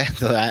aren't that bad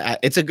though.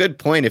 It's a good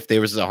point if there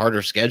was a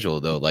harder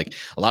schedule though. Like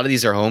a lot of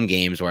these are home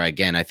games where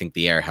again, I think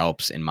the air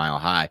helps in Mile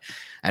High.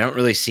 I don't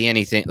really see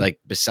anything like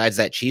besides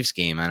that Chiefs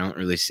game. I don't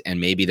really,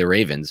 and maybe the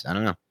Ravens. I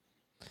don't know.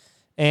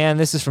 And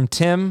this is from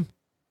Tim.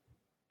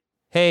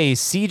 Hey,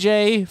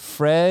 CJ,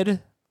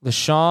 Fred,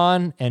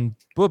 LaShawn, and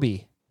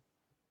Booby.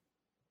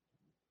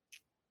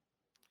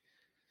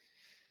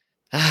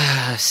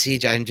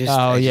 CJ, I'm just.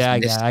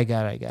 I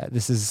got it.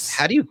 This is.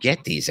 How do you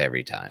get these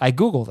every time? I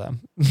Google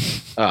them.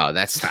 Oh,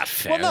 that's not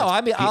fair. Well, no,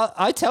 I mean,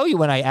 I tell you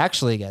when I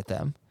actually get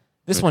them.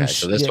 This one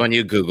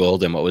you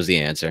Googled, and what was the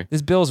answer?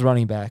 This Bills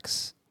running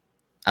backs.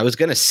 I was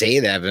gonna say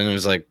that, but it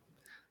was like,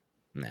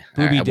 nah,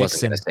 I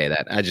wasn't gonna say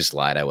that. I just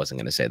lied. I wasn't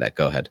gonna say that.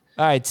 Go ahead.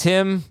 All right,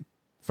 Tim,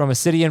 from a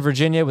city in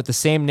Virginia with the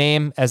same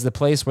name as the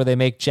place where they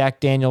make Jack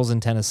Daniels in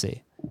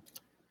Tennessee.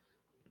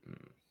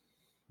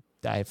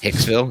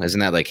 Hicksville? Isn't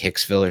that like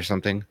Hicksville or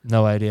something?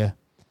 No idea.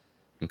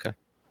 Okay.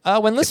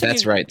 When listening, if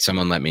that's right,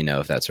 someone let me know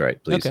if that's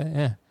right, please. Okay,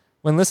 yeah.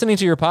 When listening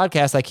to your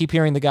podcast, I keep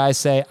hearing the guys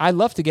say, "I'd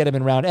love to get him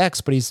in round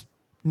X, but he's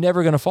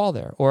never going to fall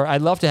there," or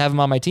 "I'd love to have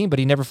him on my team, but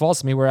he never falls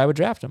to me where I would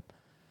draft him."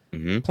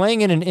 Mm-hmm. Playing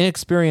in an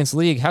inexperienced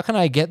league, how can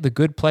I get the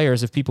good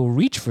players if people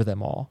reach for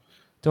them all?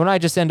 Don't I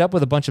just end up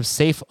with a bunch of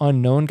safe,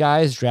 unknown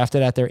guys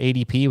drafted at their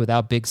ADP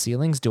without big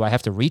ceilings? Do I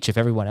have to reach if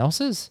everyone else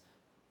is?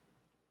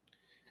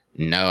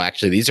 No,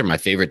 actually, these are my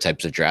favorite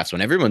types of drafts. When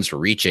everyone's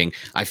reaching,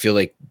 I feel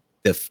like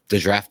the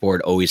draft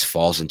board always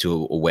falls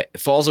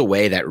a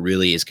way that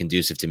really is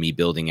conducive to me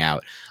building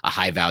out a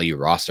high value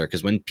roster.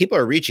 Because when people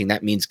are reaching,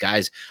 that means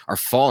guys are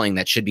falling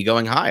that should be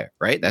going higher,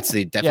 right? That's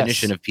the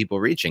definition of people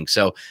reaching.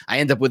 So I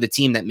end up with a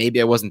team that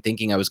maybe I wasn't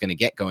thinking I was going to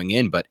get going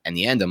in, but in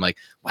the end, I'm like,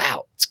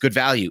 wow, it's good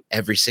value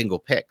every single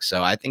pick.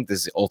 So I think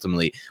this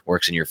ultimately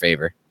works in your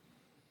favor.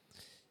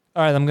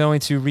 All right, I'm going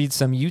to read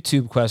some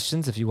YouTube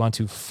questions. If you want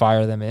to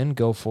fire them in,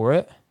 go for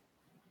it.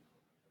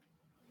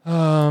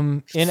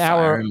 In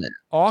our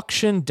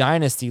auction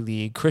dynasty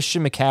league,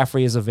 Christian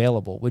McCaffrey is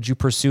available. Would you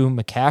pursue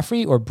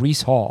McCaffrey or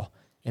Breece Hall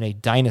in a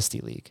dynasty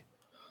league?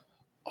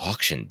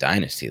 Auction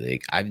dynasty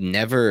league? I've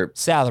never...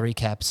 Salary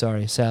cap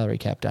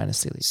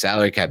dynasty league.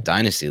 Salary cap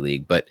dynasty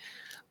league, but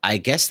I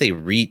guess I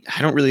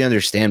don't really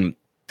understand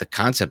the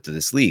concept of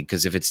this league,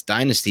 because if it's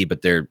dynasty,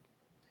 but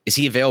is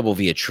he available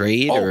via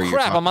trade? Oh,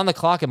 crap. I'm on the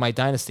clock in my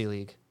dynasty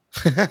league.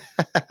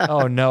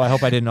 Oh, no. I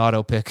hope I didn't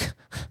auto pick.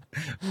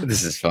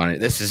 This is funny.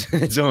 This is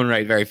its own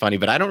right very funny,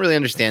 but I don't really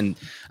understand.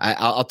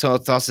 I'll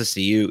toss this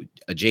to you,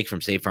 Jake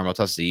from State Farm. I'll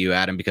toss it to you,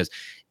 Adam, because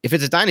if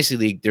it's a dynasty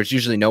league, there's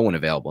usually no one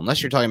available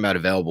unless you're talking about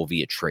available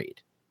via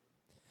trade.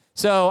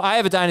 So I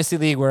have a dynasty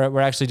league where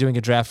we're actually doing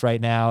a draft right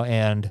now,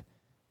 and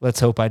let's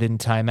hope I didn't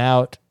time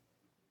out.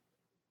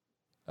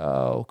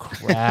 Oh,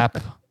 crap.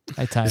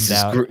 I timed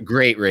out.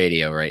 Great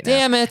radio right now.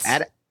 Damn it.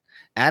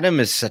 Adam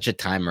is such a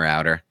timer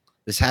outer.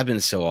 This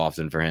happens so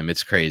often for him.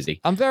 It's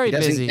crazy. I'm very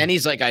busy. And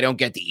he's like, I don't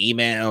get the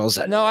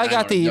emails. No, I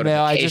got the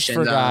email. I just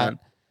forgot.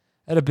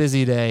 I had a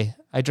busy day.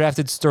 I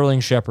drafted Sterling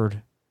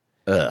Shepard.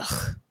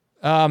 Ugh.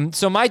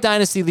 So my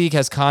dynasty league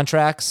has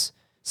contracts.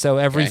 So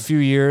every few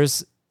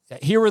years,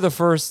 here were the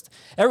first.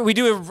 We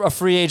do a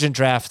free agent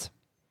draft.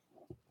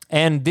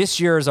 And this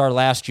year is our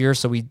last year,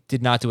 so we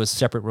did not do a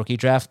separate rookie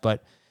draft.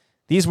 But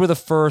these were the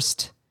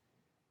first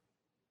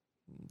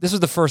this was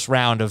the first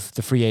round of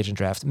the free agent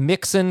draft.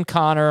 Mixon,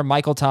 Connor,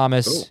 Michael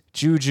Thomas,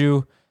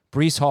 Juju,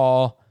 Breece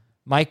Hall,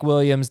 Mike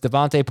Williams,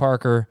 Devontae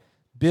Parker,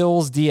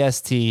 Bills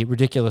DST,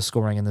 ridiculous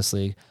scoring in this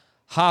league.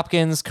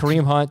 Hopkins,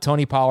 Kareem Hunt,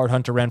 Tony Pollard,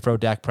 Hunter Renfrow,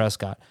 Dak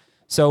Prescott.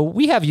 So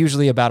we have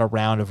usually about a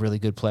round of really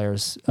good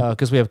players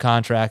because we have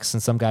contracts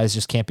and some guys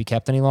just can't be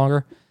kept any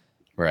longer.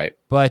 Right.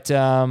 But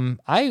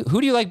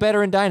who do you like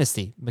better in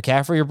Dynasty,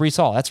 McCaffrey or Breece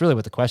Hall? That's really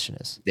what the question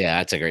is. Yeah,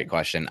 that's a great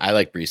question. I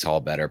like Breece Hall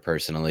better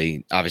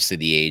personally. Obviously,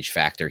 the age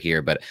factor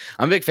here, but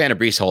I'm a big fan of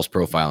Breece Hall's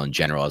profile in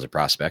general as a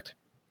prospect.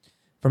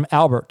 From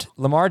Albert,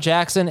 Lamar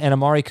Jackson and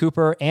Amari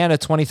Cooper and a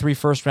 23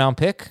 first-round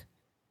pick,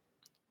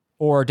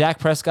 or Dak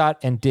Prescott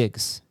and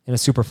Diggs in a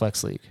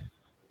Superflex league.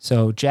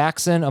 So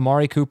Jackson,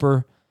 Amari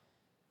Cooper,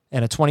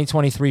 and a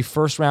 2023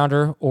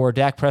 first-rounder, or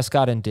Dak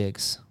Prescott and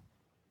Diggs.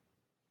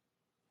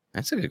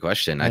 That's a good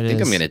question. I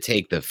think I'm going to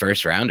take the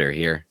first rounder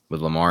here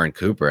with Lamar and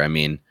Cooper. I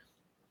mean,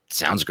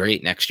 sounds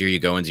great. Next year you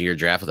go into your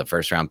draft with a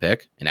first round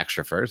pick, an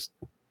extra first.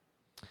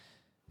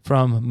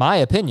 From my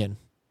opinion,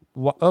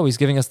 he's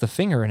giving us the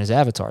finger in his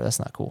avatar. That's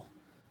not cool.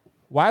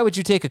 Why would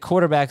you take a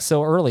quarterback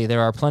so early?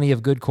 There are plenty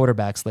of good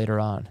quarterbacks later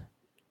on.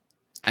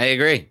 I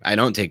agree. I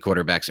don't take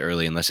quarterbacks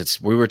early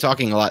unless we were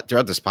talking a lot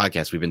throughout this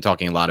podcast. We've been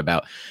talking a lot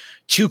about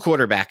 2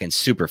 quarterback and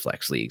super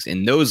flex leagues.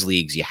 In those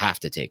leagues, you have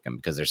to take them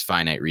because there's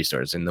finite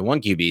resource. In the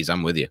 1 QBs,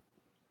 I'm with you.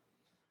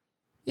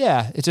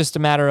 Yeah, it's just a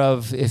matter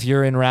of if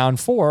you're in round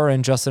 4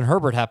 and Justin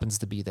Herbert happens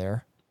to be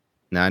there.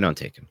 No, I don't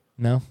take him.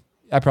 No,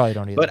 I probably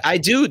don't either. But I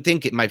do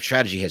think my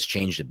strategy has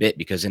changed a bit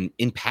because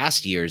in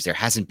past years, there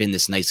hasn't been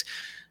this nice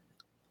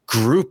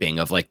grouping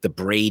of like the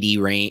Brady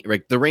range,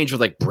 like the range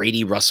with like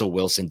Brady, Russell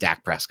Wilson,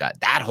 Dak Prescott,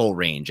 that whole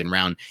range in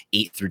round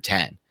 8 through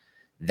 10.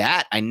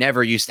 That I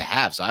never used to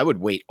have. So I would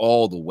wait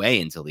all the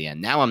way until the end.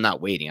 Now I'm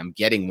not waiting. I'm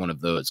getting one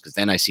of those because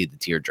then I see the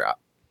teardrop.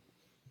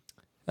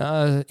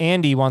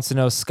 Andy wants to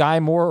know Sky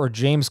Moore or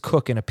James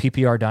Cook in a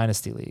PPR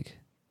Dynasty League.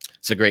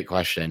 It's a great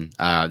question.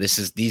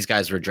 These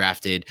guys were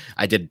drafted.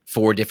 I did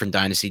 4 different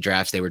Dynasty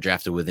drafts. They were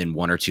drafted within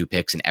 1 or 2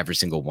 picks in every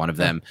single one of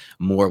them.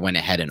 Moore went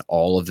ahead in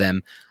all of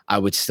them. I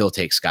would still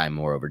take Sky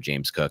Moore over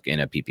James Cook in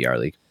a PPR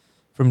league.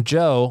 From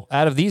Joe,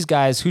 out of these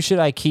guys, who should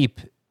I keep?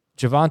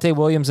 Javonte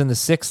Williams in the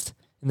 6th,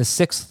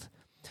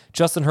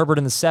 Justin Herbert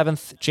in the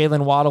 7th,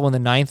 Jalen Waddle in the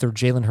 9th, or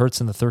Jalen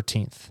Hurts in the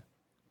 13th?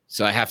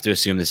 So I have to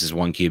assume this is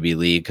 1 QB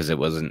league because it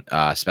wasn't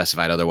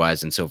specified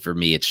otherwise. And so for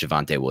me, it's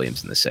Javonte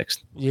Williams in the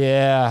 6th.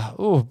 Yeah.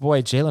 Oh,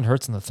 boy, Jalen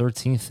Hurts in the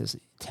 13th is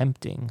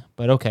tempting,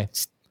 but okay.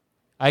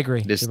 I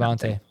agree,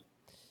 Javonte.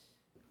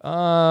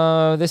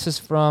 This is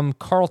from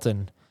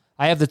Carlton.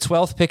 I have the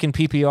 12th pick in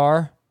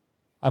PPR.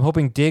 I'm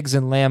hoping Diggs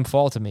and Lamb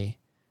fall to me.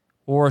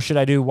 Or should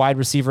I do wide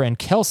receiver and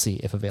Kelsey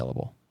if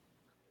available?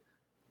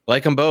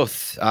 Like them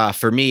both.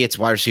 For me, it's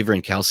wide receiver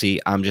and Kelsey.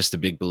 I'm just a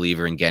big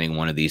believer in getting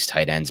one of these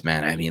tight ends,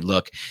 man. I mean,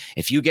 look,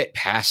 if you get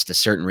past a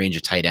certain range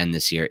of tight end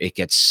this year, it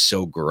gets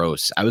so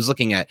gross. I was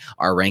looking at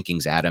our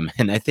rankings, Adam,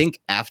 and I think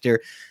after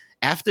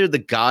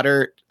the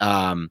Goddard,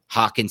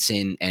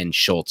 Hawkinson, and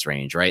Schultz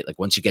range, right? Like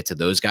once you get to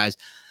those guys,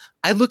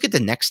 I look at the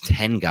next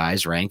 10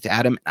 guys ranked,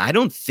 Adam. I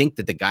don't think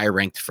that the guy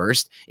ranked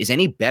first is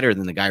any better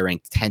than the guy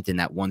ranked 10th in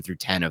that 1 through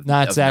 10 of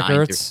not Zach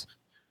Ertz.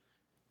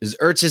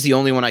 Ertz is the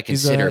only one I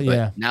consider,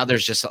 yeah. but now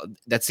there's just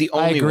that's the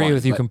only one. I agree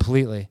with you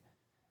completely.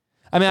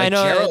 I mean, like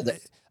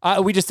I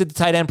know we just did the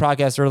tight end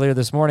podcast earlier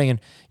this morning,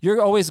 and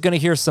you're always going to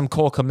hear some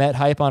Cole Kmet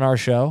hype on our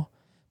show,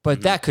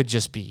 but that could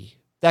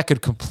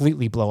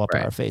completely blow up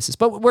in our faces.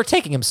 But we're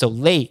taking him so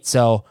late,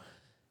 so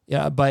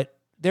yeah. But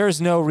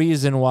there's no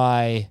reason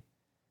why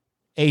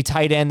a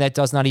tight end that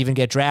does not even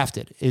get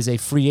drafted is a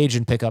free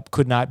agent pickup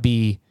could not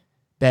be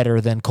better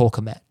than Cole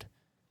Kmet.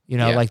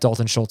 Like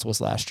Dalton Schultz was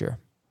last year.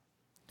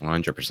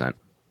 100%.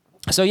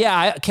 So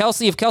yeah, if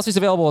Kelsey's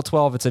available at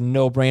 12, it's a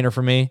no-brainer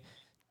for me.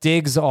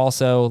 Diggs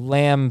also,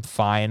 Lamb,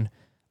 fine.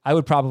 I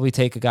would probably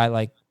take a guy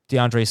like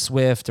DeAndre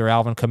Swift or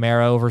Alvin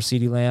Kamara over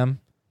CeeDee Lamb.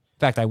 In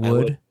fact, I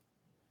would.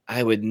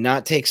 I would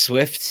not take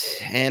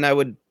Swift, and I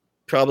would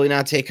probably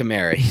not take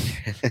Kamara.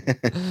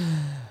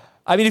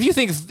 I mean, if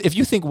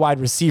you think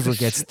wide receiver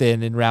gets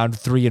thin in round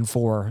 3 and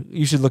 4,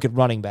 you should look at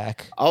running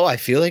back. Oh, I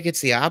feel like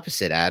it's the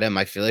opposite, Adam.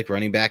 I feel like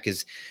running back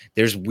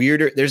there's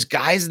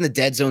guys in the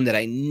dead zone that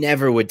I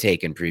never would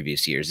take in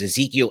previous years.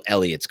 Ezekiel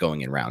Elliott's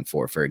going in round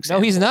 4, for example.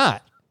 No, he's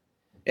not.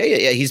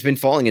 Yeah. He's been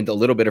falling into a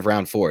little bit of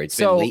round 4. It's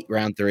been late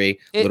round 3,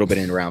 a little bit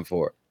in round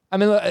 4. I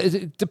mean,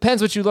 it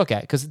depends what you look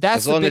at, because that's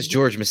as long as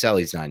George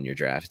Maselli's not in your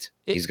draft.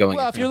 He's going.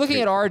 Well, if you're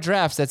looking at our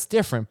drafts, that's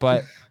different.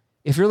 But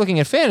if you're looking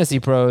at Fantasy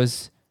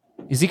Pros,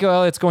 Ezekiel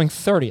Elliott's going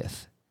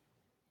 30th.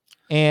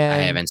 And I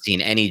haven't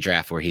seen any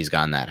draft where he's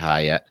gone that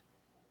high yet.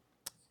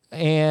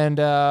 And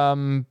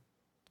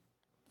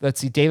let's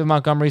see, David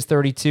Montgomery's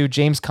 32,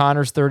 James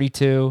Conner's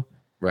 32.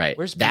 Right.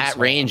 That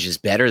range is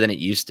better than it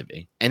used to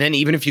be. And then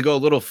even if you go a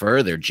little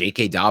further,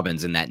 J.K.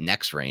 Dobbins in that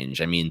next range.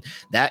 I mean,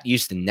 that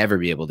used to never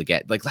be able to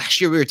get. Like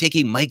last year, we were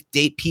taking Mike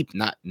Peep,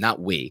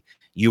 not we.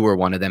 You were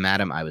one of them,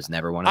 Adam. I was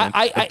never one of them.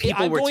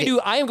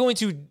 I am going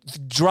to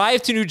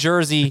drive to New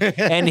Jersey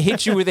and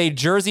hit you with a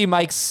Jersey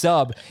Mike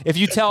sub if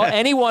you tell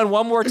anyone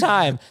one more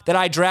time that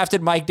I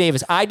drafted Mike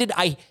Davis. I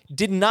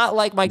did not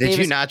like Mike Davis.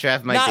 Did you not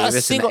draft Mike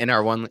Davis in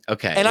our one?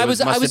 Okay. And I was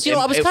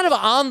kind of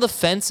on the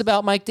fence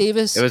about Mike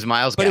Davis. It was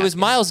Myles Gaskin. But it was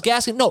Myles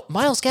Gaskin. No,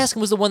 Myles Gaskin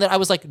was the one that I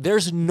was like,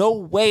 there's no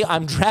way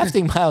I'm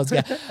drafting Myles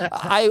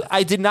Gaskin.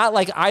 I did not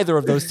like either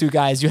of those two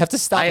guys. You have to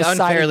stop. I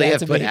unfairly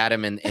have put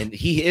Adam in, and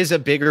he is a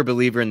bigger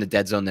believer in the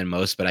dead zone than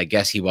most, but I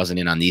guess he wasn't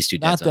in on these two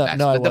dead zone backs.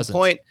 No, but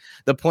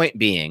the point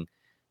being,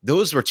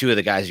 those were two of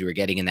the guys you were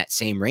getting in that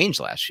same range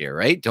last year,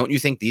 right? Don't you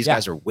think these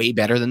guys are way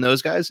better than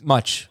those guys?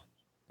 Much.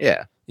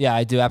 Yeah. Yeah,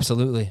 I do.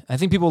 Absolutely. I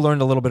think people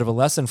learned a little bit of a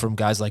lesson from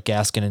guys like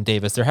Gaskin and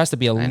Davis. There has to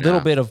be a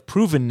little bit of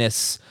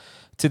provenness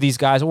to these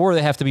guys, or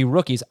they have to be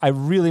rookies. I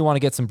really want to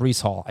get some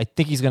Breece Hall. I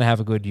think he's going to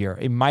have a good year.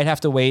 It might have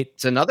to wait.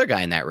 It's another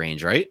guy in that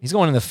range, right? He's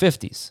going in the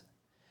 50s.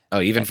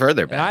 Oh, even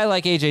further back. And I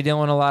like A.J.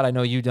 Dillon a lot. I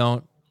know you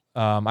don't.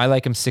 I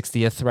like him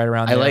 60th, right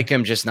around there. I like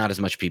him, just not as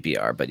much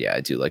PPR, but yeah,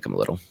 I do like him a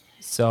little.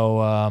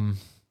 So,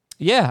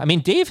 yeah, I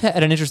mean, Dave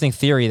had an interesting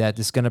theory that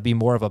this is going to be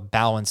more of a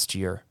balanced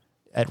year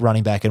at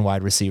running back and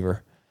wide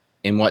receiver.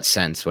 In what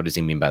sense? What does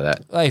he mean by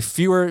that? Like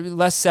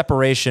less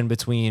separation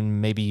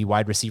between maybe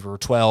wide receiver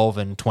 12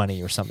 and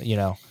 20 or something, you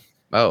know.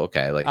 Oh,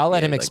 okay. I'll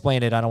let him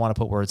explain it. I don't want to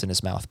put words in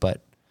his mouth,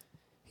 but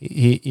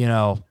he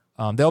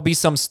there'll be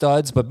some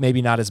studs, but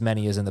maybe not as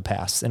many as in the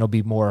past. And it'll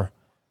be more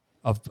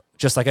of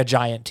just like a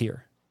giant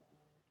tier.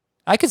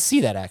 I could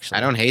see that, actually.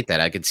 I don't hate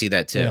that. I could see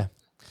that too. Yeah.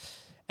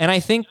 And I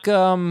think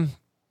a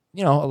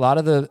lot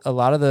of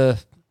the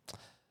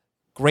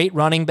great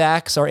running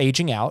backs are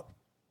aging out.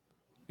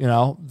 You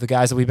know, the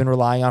guys that we've been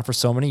relying on for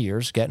so many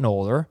years, getting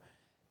older.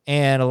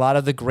 And a lot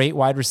of the great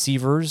wide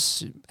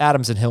receivers,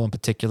 Adams and Hill in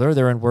particular,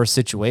 they're in worse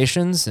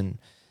situations. And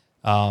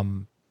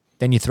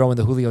then you throw in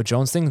the Julio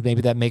Jones thing.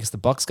 Maybe that makes the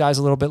Bucs guys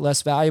a little bit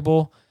less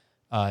valuable.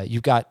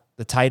 You've got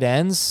the tight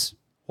ends,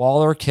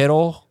 Waller,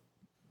 Kittle,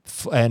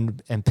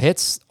 and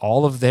Pitts.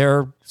 All of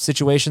their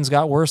situations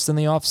got worse in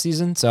the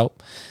offseason. So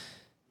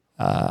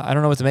I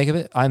don't know what to make of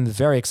it. I'm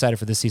very excited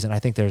for this season. I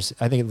think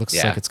it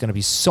looks like it's going to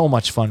be so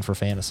much fun for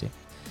fantasy.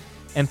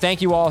 And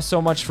thank you all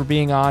so much for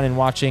being on and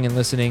watching and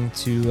listening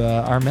to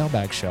our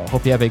mailbag show.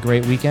 Hope you have a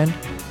great weekend.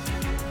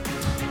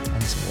 I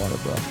need some water,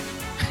 bro.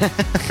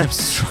 I'm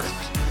struggling.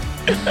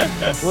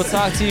 We'll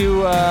talk to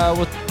you.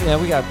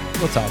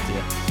 We'll talk to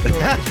you.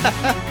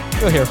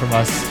 You'll hear from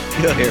us.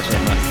 You'll hear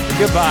from us.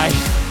 Goodbye.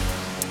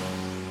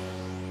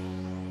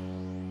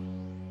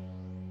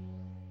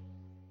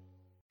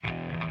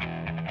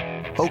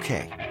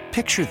 Okay,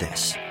 picture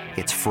this.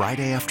 It's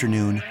Friday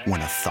afternoon when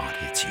a thought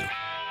hits you.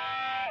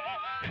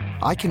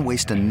 I can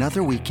waste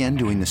another weekend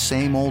doing the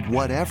same old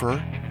whatever,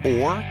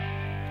 or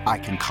I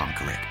can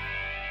conquer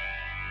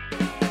it.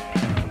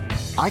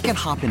 I can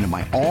hop into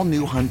my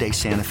all-new Hyundai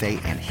Santa Fe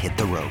and hit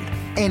the road.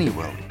 Any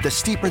road. The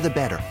steeper, the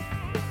better.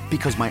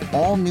 Because my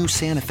all-new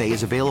Santa Fe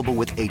is available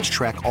with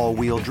H-Track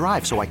all-wheel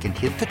drive, so I can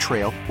hit the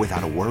trail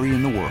without a worry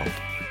in the world.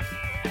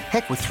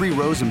 Heck, with 3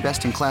 rows and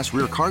best-in-class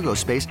rear cargo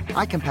space,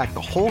 I can pack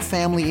the whole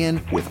family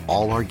in with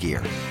all our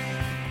gear.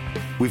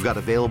 We've got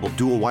available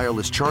dual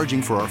wireless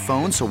charging for our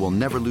phones, so we'll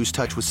never lose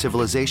touch with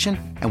civilization,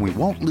 and we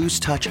won't lose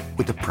touch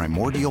with the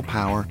primordial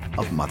power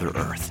of Mother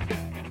Earth.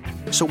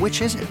 So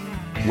which is it?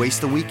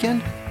 Waste the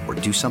weekend or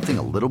do something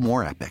a little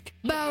more epic?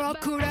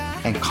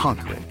 And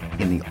conquer it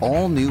in the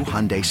all-new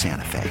Hyundai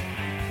Santa Fe.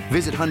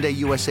 Visit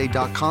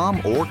HyundaiUSA.com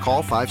or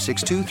call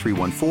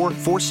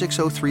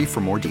 562-314-4603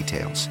 for more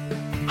details.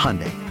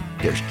 Hyundai,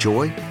 there's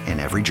joy in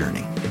every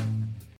journey.